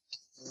off.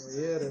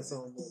 Yeah, that's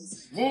on there.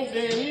 Won't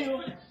that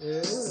hill? Yeah,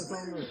 that's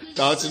on there.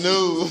 Thought you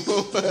knew.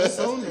 That's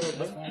on there,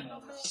 bro.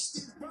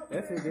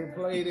 That shit get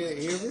played at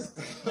every.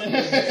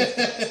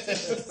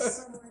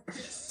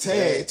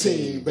 Tag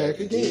team back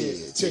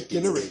again.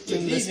 Checking the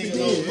rating. Let's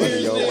begin.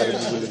 Funny, y'all party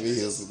people live in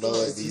here, so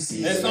Lord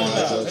DC. That's on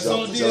there. That's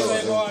on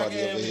DSA bar Party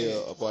again. over here,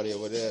 a party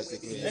over there.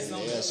 That's on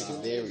Yeah, there.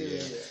 chicken dairy.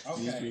 These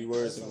Okay. 3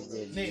 words in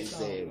the Next He song.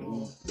 said,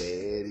 "Ooh,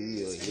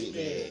 daddy, or hit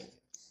that."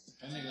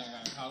 That nigga done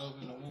got caught up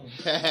in the womb.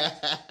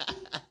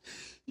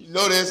 You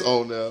know that's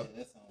on there. Yeah,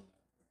 that's on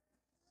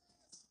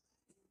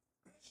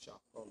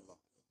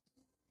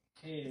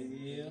there. Hell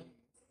yeah.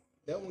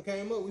 That one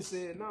came up, we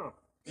said no.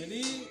 It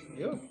is?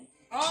 Yeah.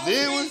 Oh,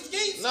 Did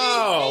we?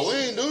 No, we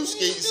ain't do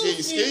skeet. We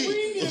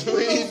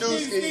ain't do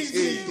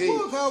skeet.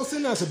 Look, I was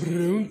sitting there, I said,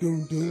 boom,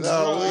 boom, boom.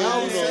 No, we I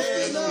ain't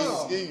said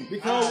no. do skeet.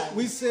 Because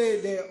we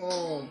said that,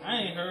 I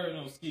ain't heard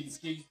no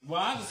skeet.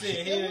 Well, I just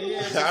said hell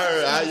yeah. I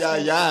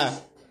heard, yeah.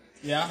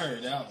 Yeah, I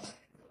heard that one.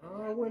 I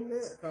wasn't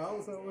there. I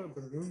was somewhere,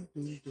 boom,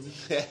 boom, boom.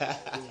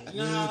 You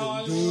know how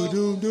hard it Doom, was?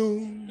 doom,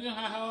 doom. You know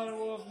how hard it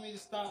was for me to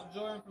stop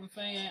Jordan from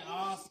saying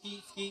all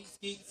skeet. He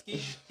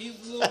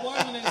was a little boy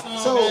when that song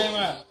So, came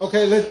out.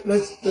 okay,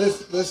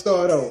 let's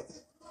start over.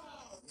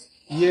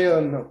 Yeah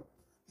or no?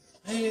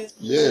 Hell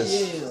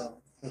Yes. Yeah.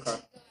 Okay.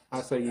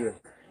 I say yeah.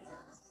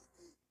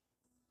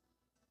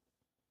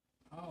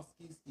 All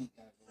skeet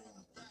got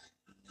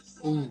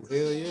going. Ooh,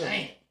 hell yeah.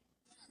 Damn.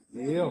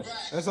 Yeah.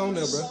 That's on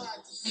there, bro.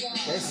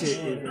 That shit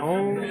is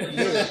on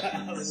there.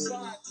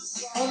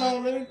 Hold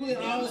on, let me put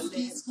all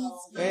skeet.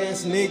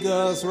 Ass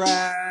niggas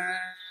ride.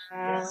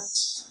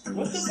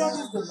 What the fuck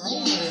is the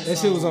name of that That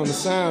shit was on the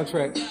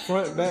soundtrack.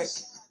 Front, back.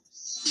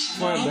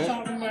 I'm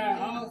talking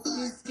about all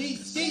skeet.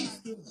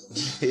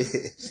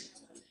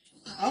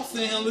 I'm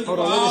saying look Hold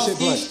for on, all let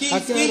this shit play. I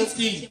got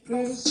skeet.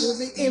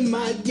 it in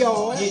my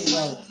yard. Get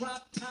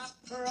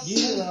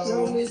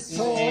low. And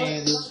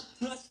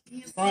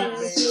front, back,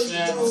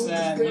 side.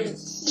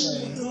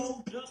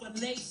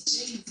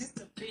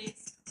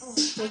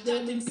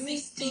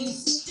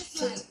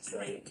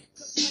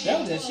 That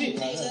was that shit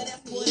right there.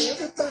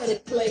 Everybody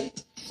play.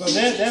 So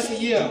that's a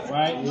year,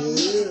 right?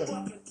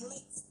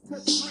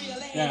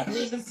 Yeah.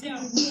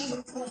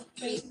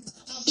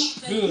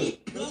 Good.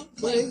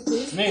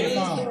 Next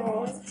song.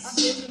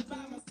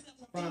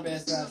 Front,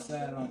 back,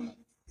 side on it.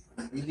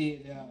 We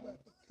did that one.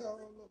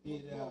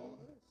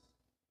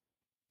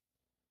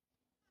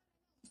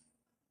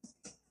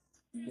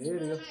 There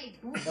it is.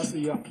 That's a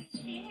yeah.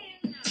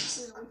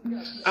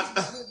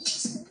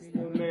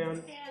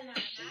 Man.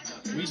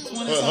 We 20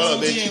 Hold up,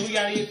 songs bitch. in. We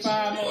gotta get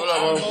 5 more. Hold up,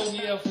 I'm bro. voting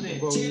yeah for that.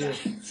 Bro, yeah.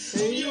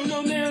 Hey, you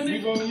know now.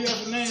 You voting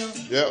yeah for now?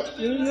 Yep.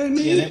 You know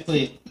me.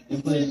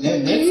 Yeah,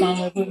 that song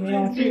that put me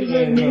on You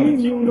shit. know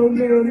me. You know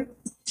now.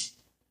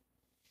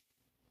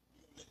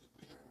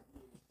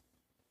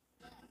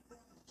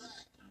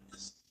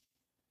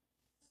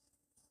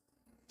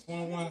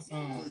 21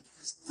 songs.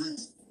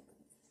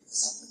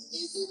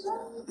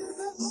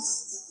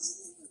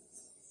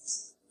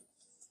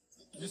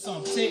 Just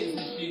some text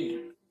and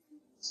shit.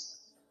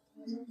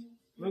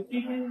 Look,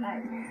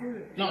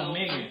 no,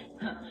 Megan.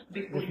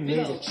 Megan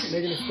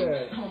Thee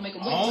Stallion. I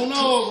don't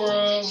know,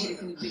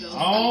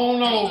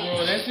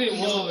 bro. That shit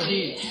was a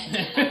hit.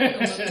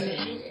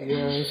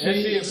 Yeah, That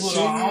shit put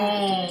her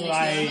on,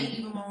 like,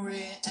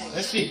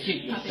 that shit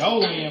kicked the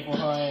dough in for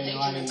her ass.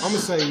 Like, I'm gonna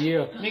say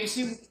yeah. nigga,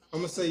 she, I'm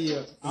gonna say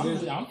yeah. I'm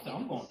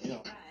going, yeah.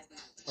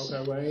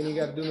 Okay, well, I ain't even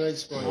got to do no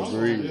explain.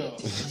 Agreed. Yeah. I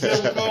was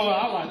like,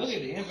 look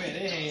at the impact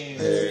they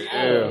had.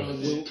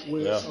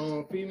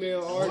 With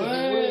female artists What?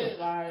 as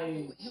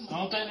Like, I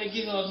don't think they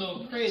give her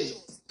enough credit.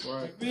 well.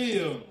 Right. You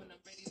feel?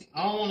 I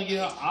don't want to give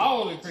her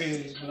all the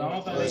credit, but I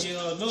don't think they give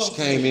her enough. She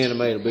came in and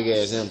made a big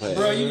ass impact.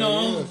 Bro, you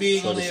know I'm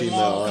big For on the that female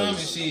Marvel Comics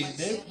artists. shit.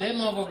 That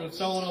motherfucker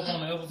showed up on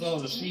the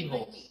episode of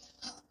She-Hulk.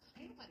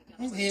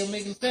 Where the hell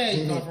Megan Thee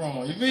Stallion come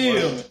from? You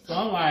feel me? So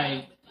I'm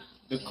like,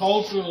 the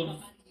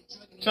cultural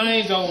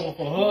changeover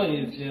for her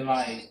is just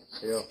like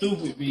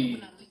stupid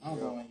big. I'm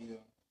going here.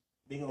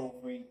 Big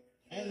old freak.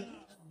 And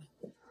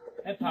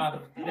that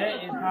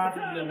is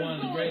possibly one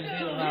of the greatest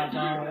hip hop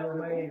songs ever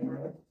made,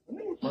 bro.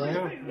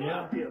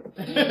 Yeah.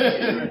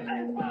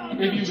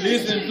 If you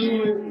listen to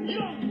it,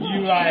 you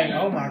like,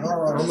 oh my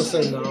god. I'm gonna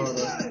say no.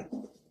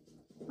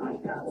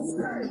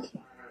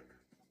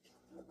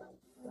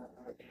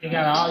 You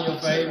got all your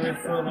favorite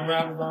Southern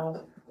rappers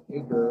on.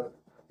 It does.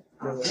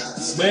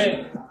 But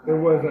It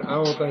wasn't. I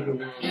don't think it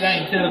was. it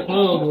ain't to the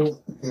club.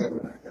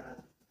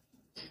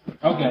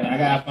 Okay, I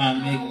gotta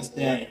find Megan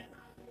Stallion.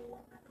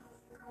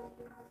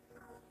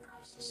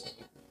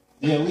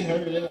 Yeah, we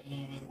heard that.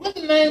 What's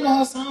the name of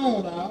her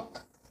song, dog?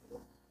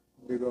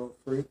 Big old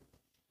freak.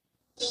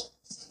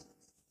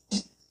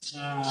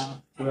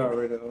 We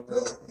already went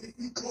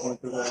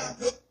through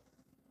that.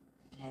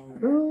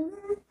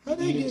 How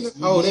they get?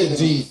 Oh, that's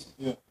G.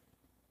 Yeah.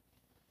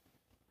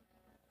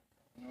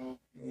 No,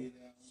 yeah.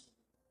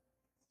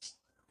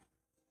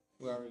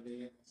 We already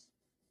did.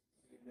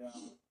 Yeah.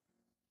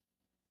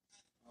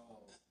 Oh,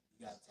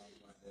 you gotta talk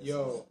about that.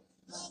 Yo.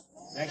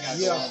 That got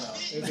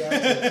Exactly.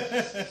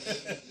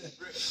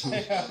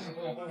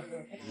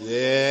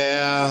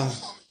 Yeah.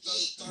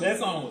 That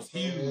song was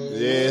huge.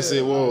 Yes,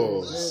 it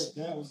was.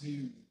 That was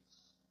huge.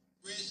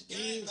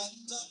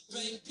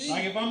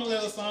 Like if I'm gonna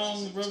let a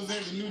song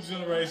represent the new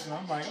generation,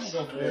 I'm like, I'm gonna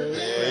go for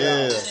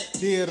that. Yeah.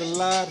 Did a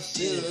lot of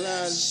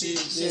Shit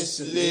just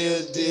to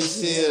live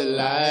this here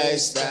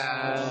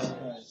lifestyle.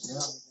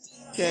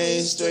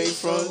 Came straight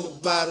from the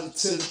bottom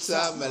to the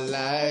top of my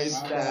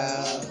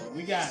lifestyle.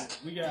 We got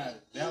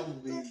it. That was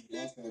big.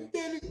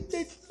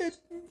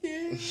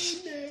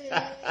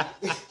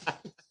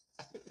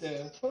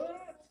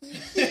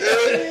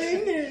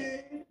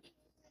 Okay.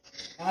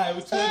 Alright,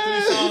 we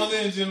 23 songs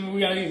in, gentlemen. We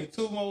gotta get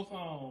 2 more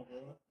songs, bro.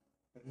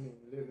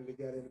 Literally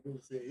got in the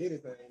booth said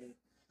anything.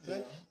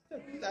 Right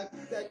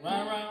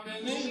around that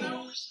name.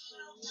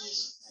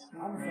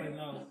 I'm gonna say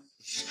no.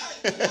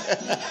 Hey,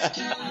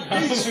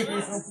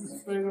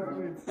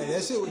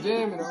 that shit was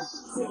jamming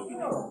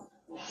though.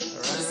 But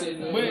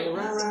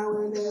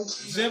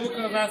just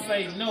because I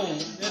say no,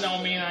 that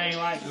don't mean I ain't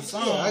like the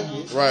song. Yeah, I get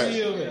it.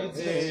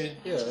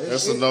 Right.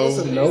 That's a no.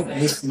 That's a no.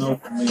 It's no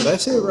for me.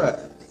 That shit right.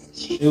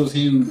 It was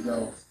huge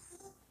though.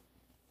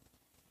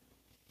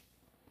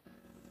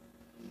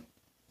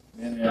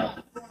 Bend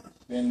down.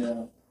 Bend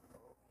down.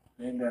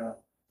 Bend down.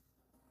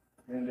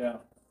 Bend down.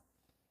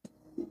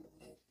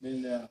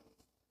 Bend down.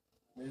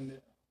 Bend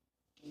down.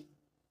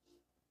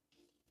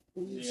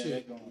 Yeah,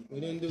 Shit. We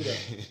didn't do that.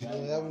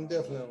 That one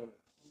definitely on it.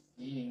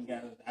 You ain't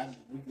got it.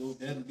 We go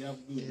that together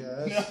good.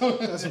 Yeah,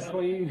 that's a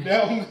clean.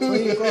 That one good.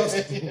 Clean cross.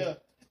 Yeah.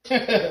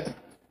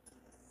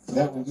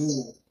 That one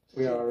good.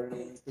 We already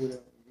went through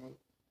that.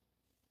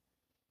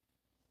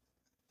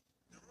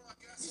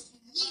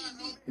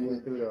 We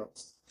went through that.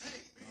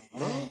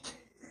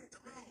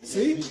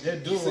 See?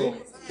 That duo.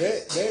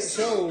 That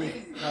shows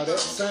how that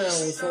sound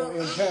was so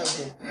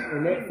impactful.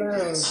 And that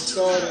sound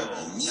started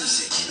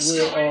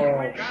with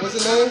what's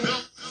his name?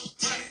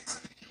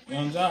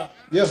 Young Jock.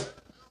 Yeah.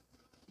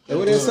 That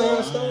where that sound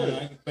I started.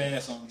 can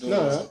pass on duo. No,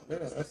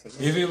 that's a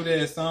If it was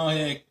that song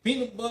had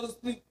peanut butter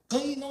split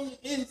clean on the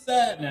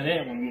inside, now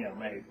that one, yeah,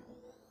 maybe.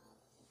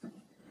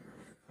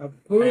 I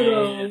put it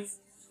on.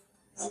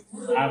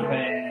 I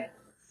passed.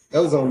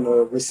 That was on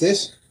the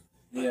recession.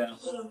 Yeah.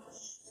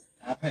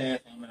 I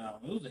passed on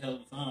that one. It was a hell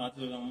of a song. I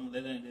told him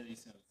that ain't that he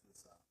sent it to the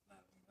song.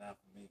 Not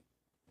for me.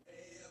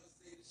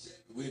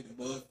 With the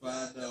bus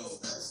 5 doors.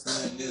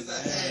 Son, this a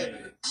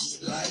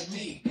like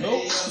me.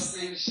 Nope.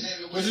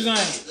 What's his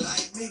name?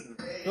 Like me.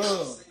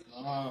 Good.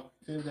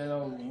 Fill that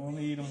over. We won't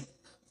need them.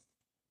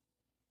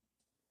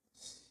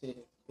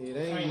 It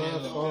ain't my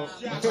fault.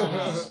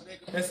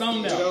 That's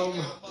on there.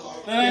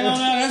 That ain't on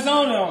there. That's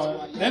on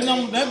there.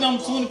 That's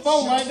number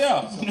 24 right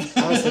there.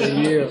 I say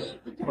yeah.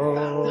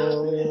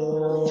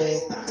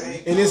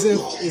 And it's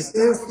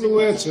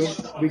influential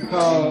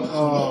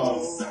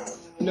because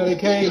they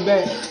came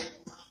back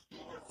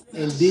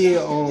and did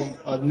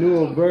a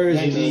newer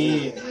version.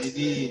 They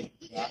did.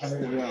 I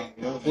heard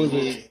that. Was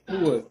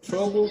it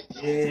Trouble?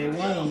 Yeah,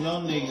 one of them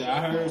young niggas.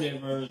 I heard that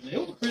version. It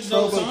was a pretty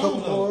dope Trouble and a couple song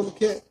more though. other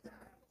cats.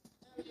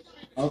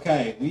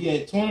 Okay, we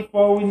at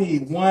 24. We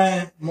need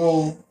one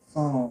more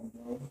song,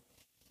 bro.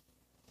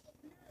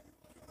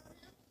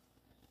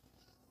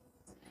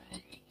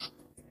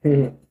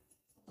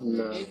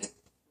 No.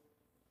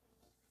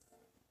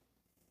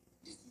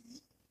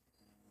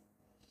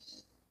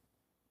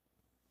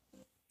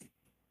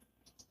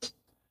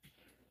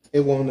 It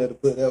won't let to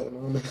put that one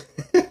on there.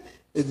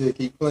 It just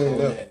keep playing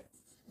Hold up. that.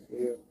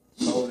 Yeah.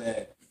 Hold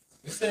that.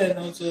 We said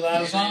no to a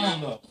lot of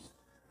songs though.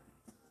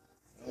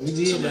 We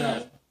did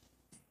that.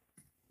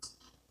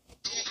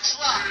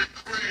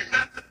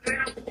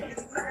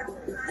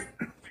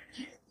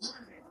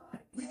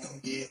 We gon'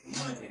 get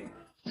money.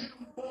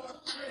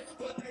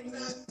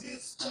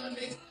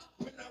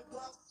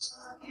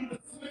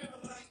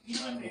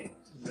 Money.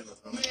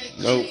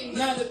 Nope.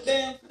 Not a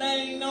damn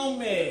thing, no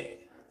man.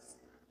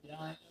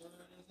 Y'all ain't never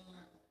heard that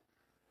song?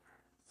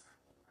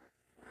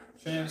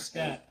 Travis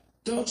Scott.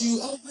 Don't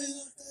you open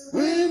up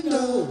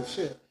Window.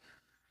 Shit.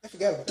 I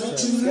forgot about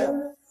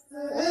that.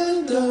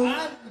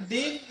 I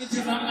dig it. It's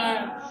just I'm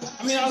not.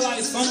 I mean, I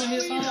like some of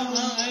his songs.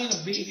 I ain't a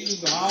big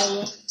huge of all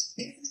of them.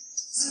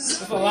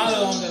 There's a lot of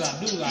them that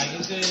I do like.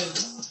 It's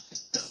just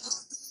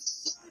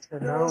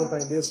And I don't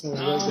think this one I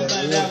don't was think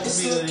that that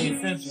good. would be the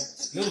essential.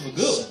 It was a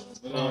good one,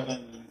 but I don't think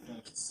it was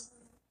essential.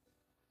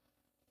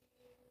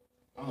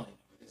 I don't know.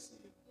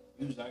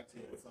 Usually I can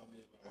tell what's on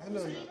I don't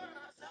know.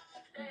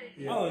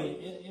 Yeah. Oh,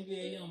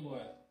 NBA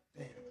YoungBoy.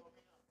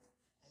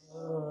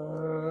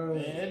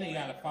 Man, that nigga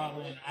got a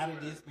following out of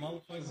this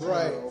motherfucker.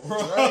 Right.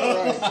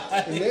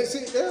 Right. And that's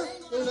it there.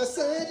 On a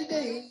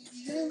Saturday.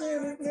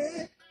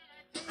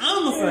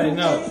 I'm gonna say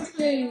no.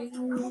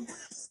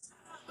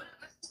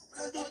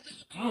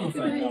 I'm gonna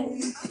say no.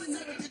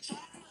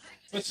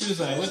 What you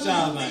say? What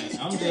y'all think?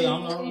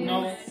 I'm no.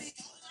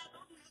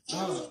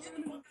 Oh.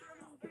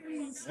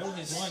 That was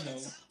just one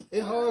though.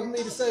 It's hard for me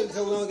to say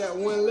because we only got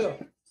one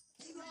left.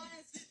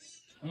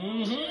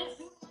 Mm-hmm.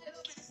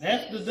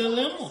 That's the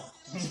dilemma.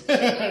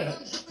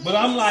 But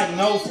I'm like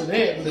no for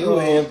that. You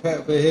ain't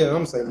impact for hell.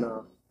 I'm saying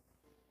no.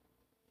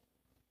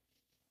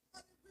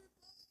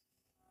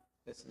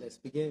 Let's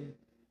begin.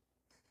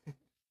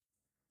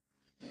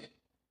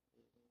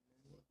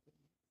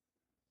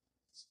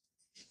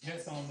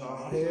 That's on the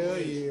Hell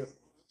yeah.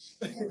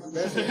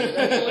 That's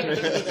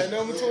it. That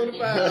number 25.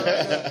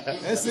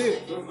 That's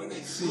it. Shit.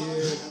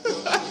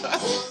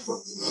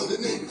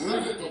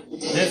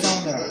 That's on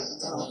there.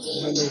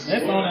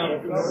 That's on there.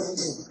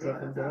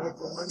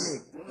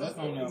 That's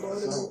on there.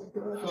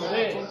 So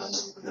that.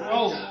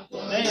 Oh,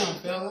 damn,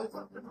 fellas.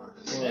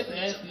 That's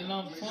actually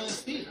number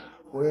 26.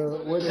 Well,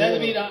 what That'll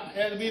be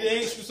the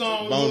extra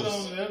song we put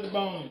on there. That's the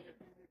bonus.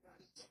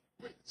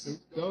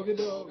 Doggy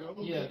dog.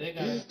 Yeah, they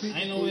got it.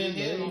 Ain't no way in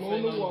here. Don't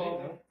say no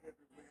wall.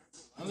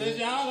 Unless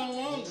y'all don't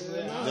want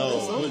it. No,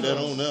 put that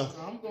on there.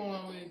 I'm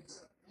going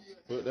with.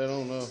 Put that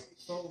on there.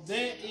 So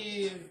that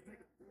is.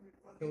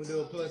 Can we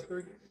do a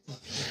 +3?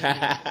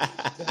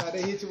 That's how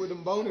they hit you with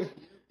them bonus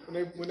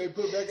when they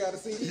put back out the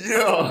CD.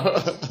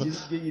 Yeah.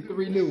 Just give you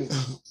 3 new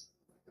ones.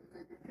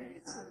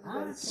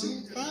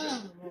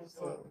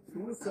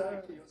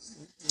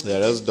 Yeah,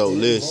 that's a dope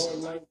list.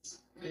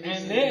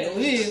 And that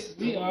list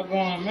we are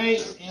going to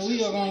make, and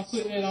we are going to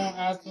put that on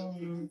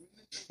iTunes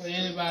for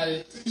anybody.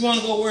 If you want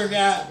to go work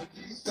out,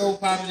 go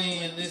pop it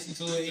in and listen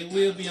to it. It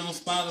will be on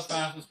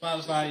Spotify for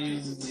Spotify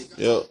users.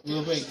 Yep.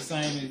 We'll make the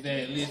same as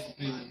that list for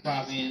people to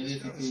pop in and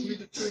listen to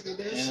it.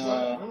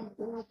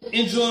 And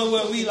enjoy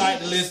what we like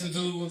to listen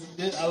to.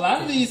 A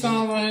lot of these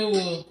songs on here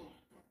were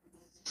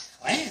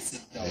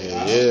classic, though.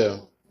 Yeah.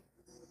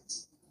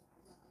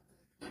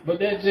 But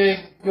that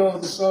just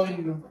goes to show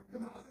you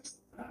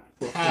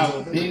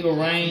how big a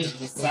range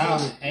the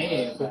South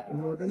has. A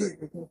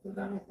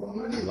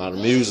lot of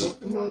music.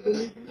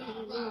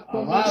 A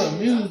lot of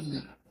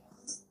music.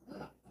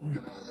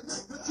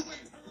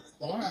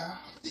 Wow.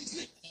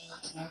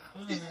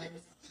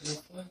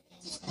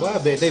 Well, I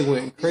bet they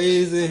went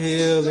crazy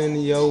hell in the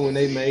yo when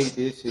they made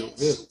this shit.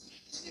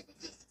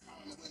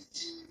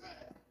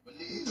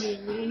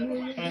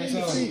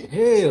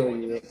 Hell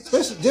yeah.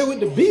 Especially just with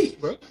the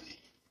beat, bro.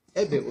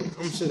 That bit was,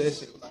 I'm sure that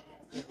shit was like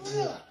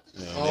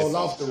all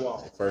off the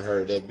wall. First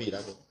heard that beat,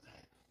 I go,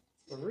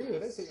 For real,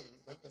 that shit,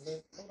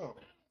 hold on.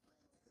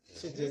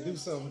 Shit just do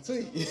something to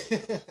you.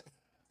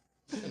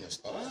 I'm gonna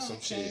start some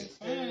shit.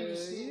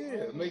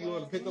 Yeah, make you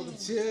want to pick up a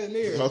chair in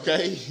there.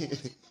 Okay.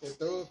 And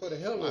throw it for the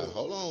hell of it.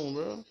 Hold on,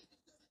 bro.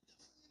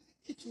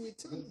 Hit you with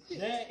 2.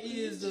 That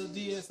is the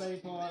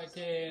DSA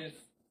podcast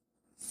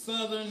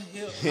Southern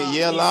Hip Hop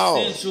Yellow.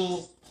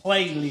 Essential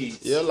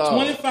Playlist. Yellow.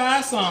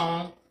 25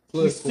 songs. We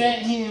Plus sat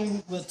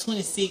here with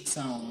 26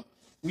 songs.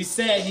 We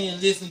sat here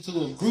and listened to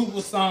a group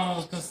of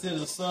songs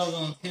considered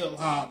Southern Hip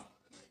Hop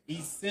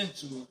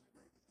Essential.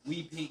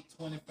 We picked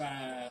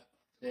 25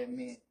 that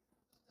meant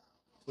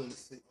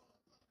 26.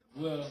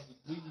 Well,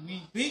 we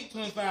picked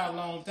 25 a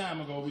long time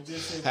ago. We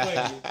just said play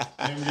it,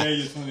 and we gave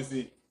you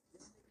 26.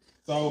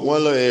 So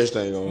One little edge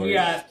thing gonna we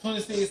hurt. got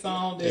 26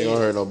 songs that Ain't gonna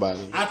hurt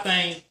nobody. I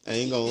think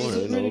Ain't gonna is a hurt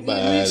pretty good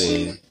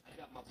nobody. mix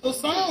of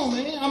song,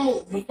 man.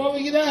 Before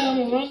we get out, I'm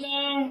gonna run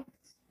down.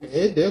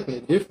 It's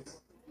definitely different.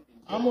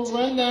 I'm gonna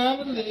run down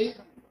the list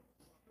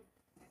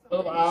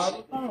of all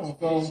the songs.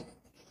 So,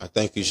 I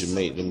think you should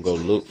make them go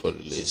look for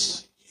the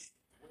list.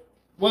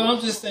 well, I'm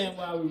just saying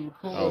while we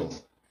record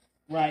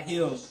right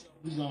here,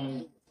 we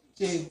gonna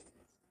check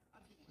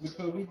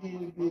because we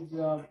did a good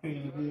job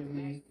picking a good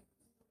list.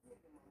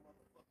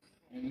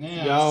 And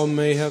now, Y'all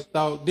may have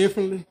thought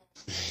differently,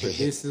 but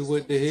this is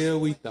what the hell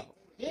we thought.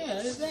 yeah,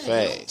 exactly.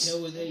 Facts.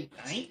 Know what they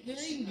think?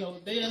 There you go.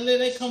 Unless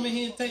they come in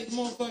here and take the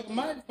motherfucking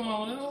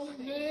microphone. Oh,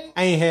 man.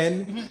 I ain't had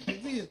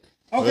it.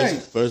 Okay.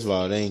 First of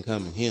all, they ain't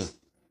coming here.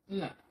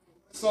 Nah.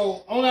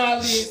 So on our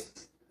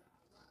list,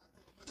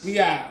 we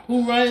got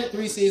Who Run It,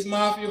 3-6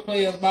 Mafia,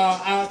 Players Ball,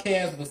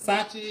 Outkast,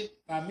 Versace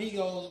by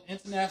Migos,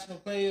 International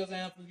Players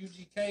Anthem,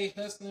 UGK,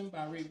 Hustling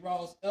by Rick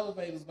Ross,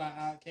 Elevators by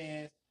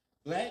Outkast,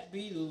 Black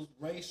Beatles,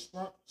 Ray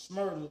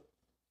Smurder,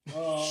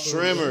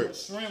 Shrimmer.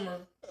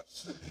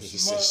 He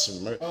said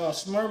Smurf.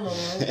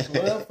 Smurmer,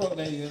 whatever the fuck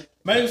they is.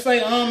 Maybe say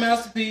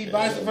Master P,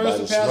 vice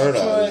versa, Pastor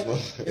Troy.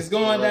 It's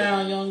going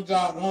down, Young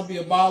Jock. Won't be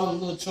a baller,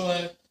 little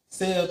Troy.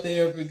 Cell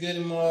therapy, good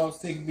and more,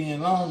 sick of being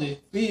lonely.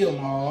 Feel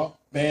more,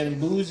 bad and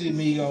bougie,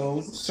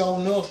 amigos. Show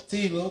enough,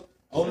 Tila.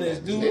 Oh, let's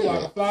do it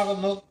like a flock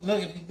of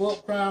nugget people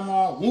up, crime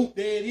all. Whoop,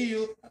 there it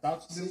is. I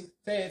thought you do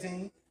tag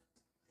team.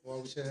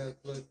 Well, we should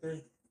have play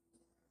 3.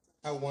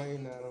 I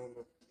Wayne not on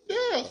the.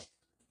 Yeah.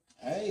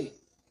 Hey,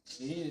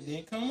 shit, it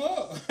didn't come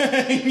up.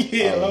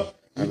 Yeah, low.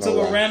 We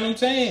took a random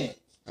chance.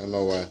 I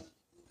know why.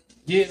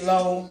 Get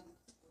low,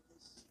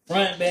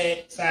 front,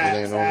 back, side, It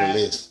ain't side. on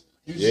the list.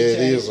 Yeah, it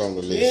is on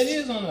the list. Yeah, it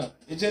is on there.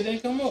 It just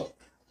didn't come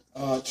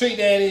up. Trick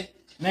Daddy,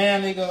 now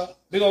nigga,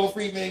 big old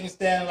freak making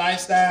style,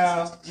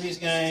 lifestyle, rich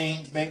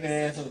gang, back the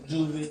ass up,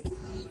 juvie.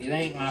 It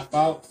ain't my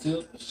fault,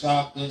 silk,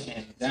 shocker,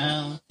 and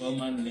down for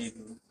my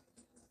nigga.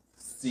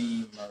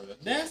 See murder.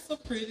 That's a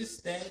pretty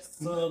stat,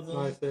 southern.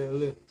 Nice that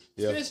list.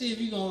 Yeah. Especially if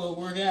you gonna go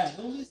work out.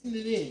 Go listen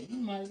to that. You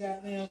might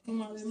goddamn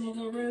come out there and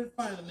go ready to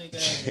fight a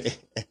nigga.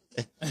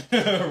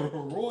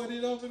 Roared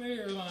it up in the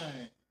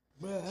airline.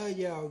 Bro, how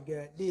y'all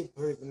got this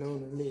person on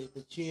the list,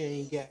 but you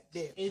ain't got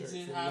that It's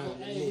person just how on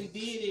the we list? did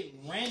it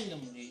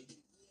randomly.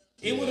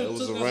 It Yeah, would have it was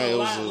took a us ran- a it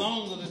lot was a-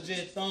 longer to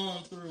just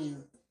thumb through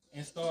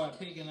and start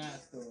picking out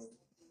stuff.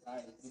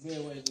 Like the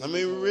good way to I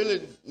mean, we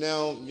really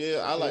now,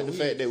 yeah. I like the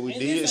fact that we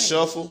And did this ain't-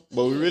 shuffle,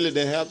 but we really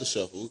didn't have to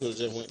shuffle. We could have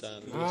just went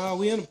down the list.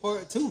 We in a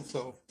part 2,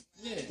 so.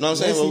 yeah. You know what I'm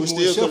saying? Let's But we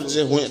see still what could have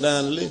just went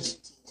down the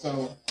list.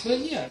 So, but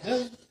yeah,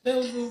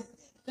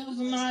 that was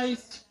a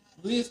nice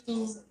list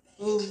of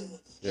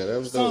Yeah, that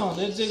was dope. songs.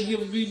 That just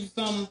gives people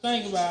something to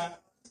think about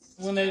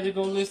when they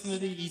go listen to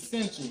the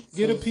essentials.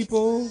 Get So- the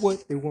people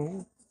what they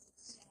want.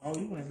 Oh,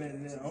 you went back to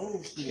that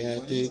old shit.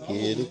 Got boy. to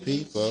get the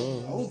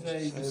people. Old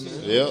days and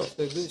shit. Yep. That's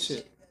that good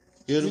shit.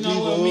 Get the You know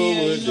people what what me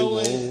they and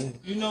want.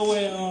 you know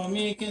what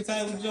me and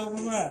Kentucky was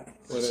joking about?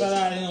 What Shout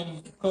out to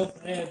him, Coach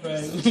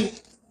Adray.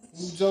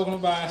 We was joking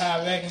about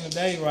how back in the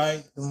day,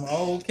 right, them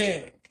old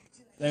cats,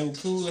 they were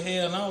cool as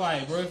hell. And I'm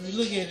like, bro, if you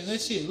look at it,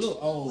 that shit look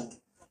old.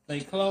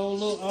 They clothes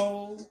look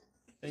old.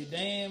 They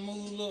damn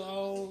moves look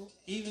old.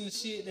 Even the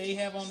shit they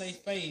have on their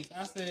face.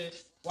 I said,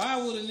 why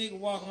would a nigga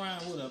walk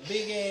around with a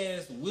big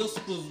ass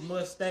whispers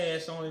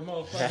mustache on his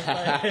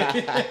motherfucking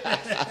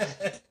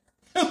face?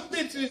 Them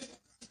bitches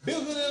bigger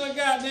than a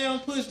goddamn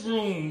push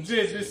broom,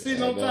 just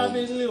sitting on top of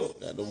his lip.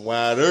 Got them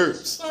wide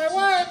earths. Like,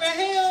 why in the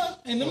hell?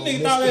 And them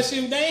niggas thought that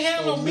shit, they ain't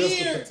have no Mr.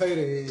 beard. Potato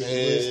Head.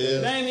 Yeah.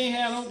 They ain't even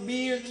have no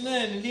beard or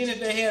nothing. And then if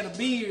they had a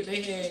beard,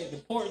 they had the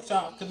pork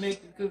chop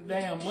connected to the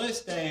damn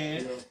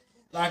mustache.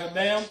 Like a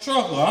damn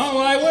trucker. I'm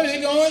like, what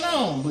is going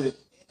on? But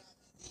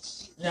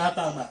yeah, I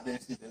thought about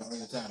that shit that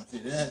whole time.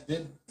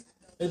 Shit,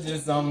 it's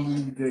just something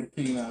we just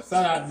kicking out.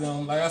 Shout out to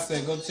them. Like I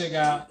said, go check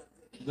out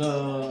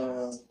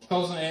the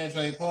Coast and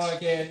Ashtray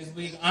podcast this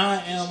week. I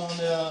am on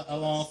there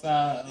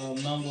alongside a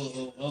number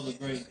of other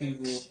great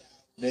people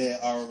that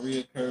are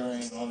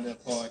reoccurring on their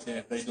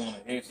podcast. They doing an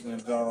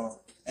excellent job.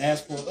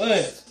 As for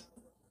us,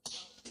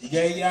 we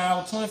gave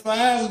y'all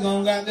 25. We're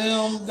gonna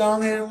goddamn go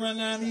ahead and run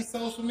down these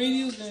social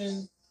medias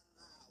and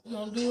we're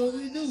gonna do what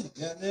we do.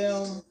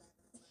 Goddamn.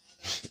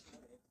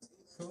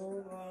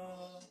 So,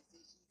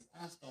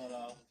 I start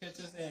off. Catch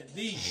us at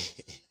the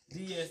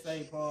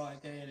DSA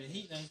podcast. The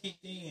heat done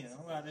kicked in.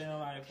 I'm out there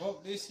like,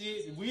 fuck this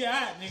shit. We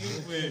out,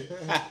 niggas.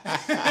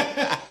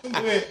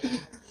 But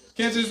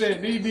catch us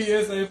at the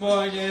DSA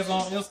podcast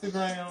on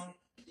Instagram.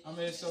 I'm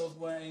at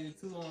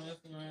Showsboy82 on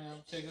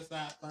Instagram. Check us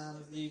out. Find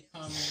us, leave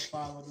comments,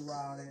 follow, do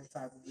all that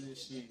type of good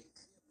shit.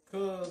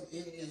 Cause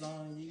it is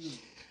on you.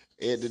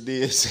 At the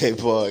DSA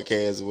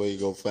podcast where you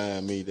gonna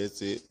find me.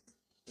 That's it.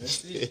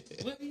 That's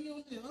it. What do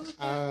you do?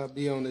 I'll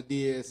be on the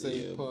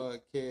DSA Yeah.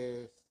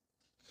 podcast.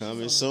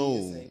 Coming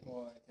soon.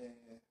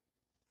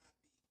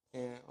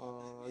 And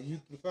you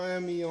can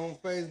find me on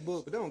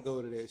Facebook, but don't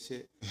go to that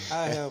shit.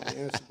 I have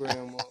an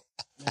Instagram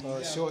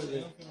up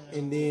shortly.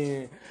 And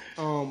then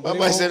but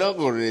Somebody said don't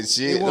go to that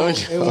shit.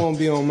 it won't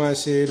be on my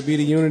shit. It'll be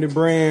the Unity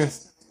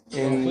Brands,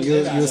 and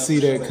you'll see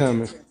that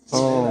coming.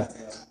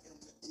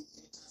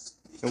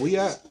 And we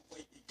out.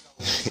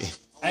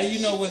 Hey, you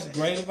know what's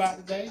great about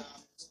today?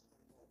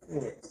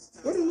 What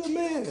a little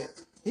man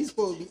at? He's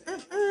supposed to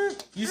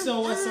be. You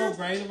saw what's so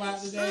great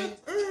about today?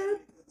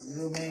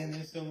 Little man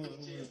didn't show up.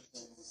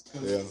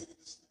 Yeah.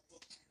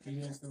 He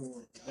didn't show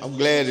up. I'm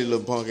glad this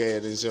little punk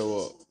ass didn't show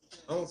up.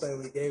 I don't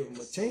think we gave him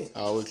a chance.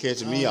 I was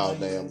catching me all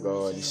damn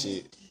guard and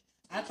shit.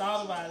 I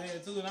thought about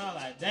that too, and I was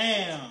like,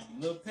 damn,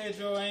 little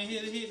Pedro ain't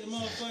here to hit the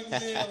motherfucking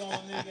bell on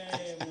nigga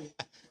ass.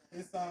 But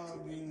it's all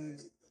good.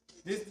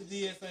 This the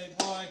DSA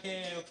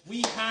podcast.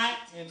 We hot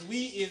and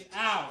we is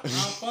out.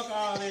 Fuck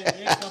all that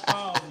extra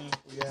pausing.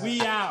 We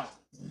out.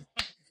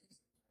 I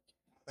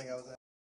think I was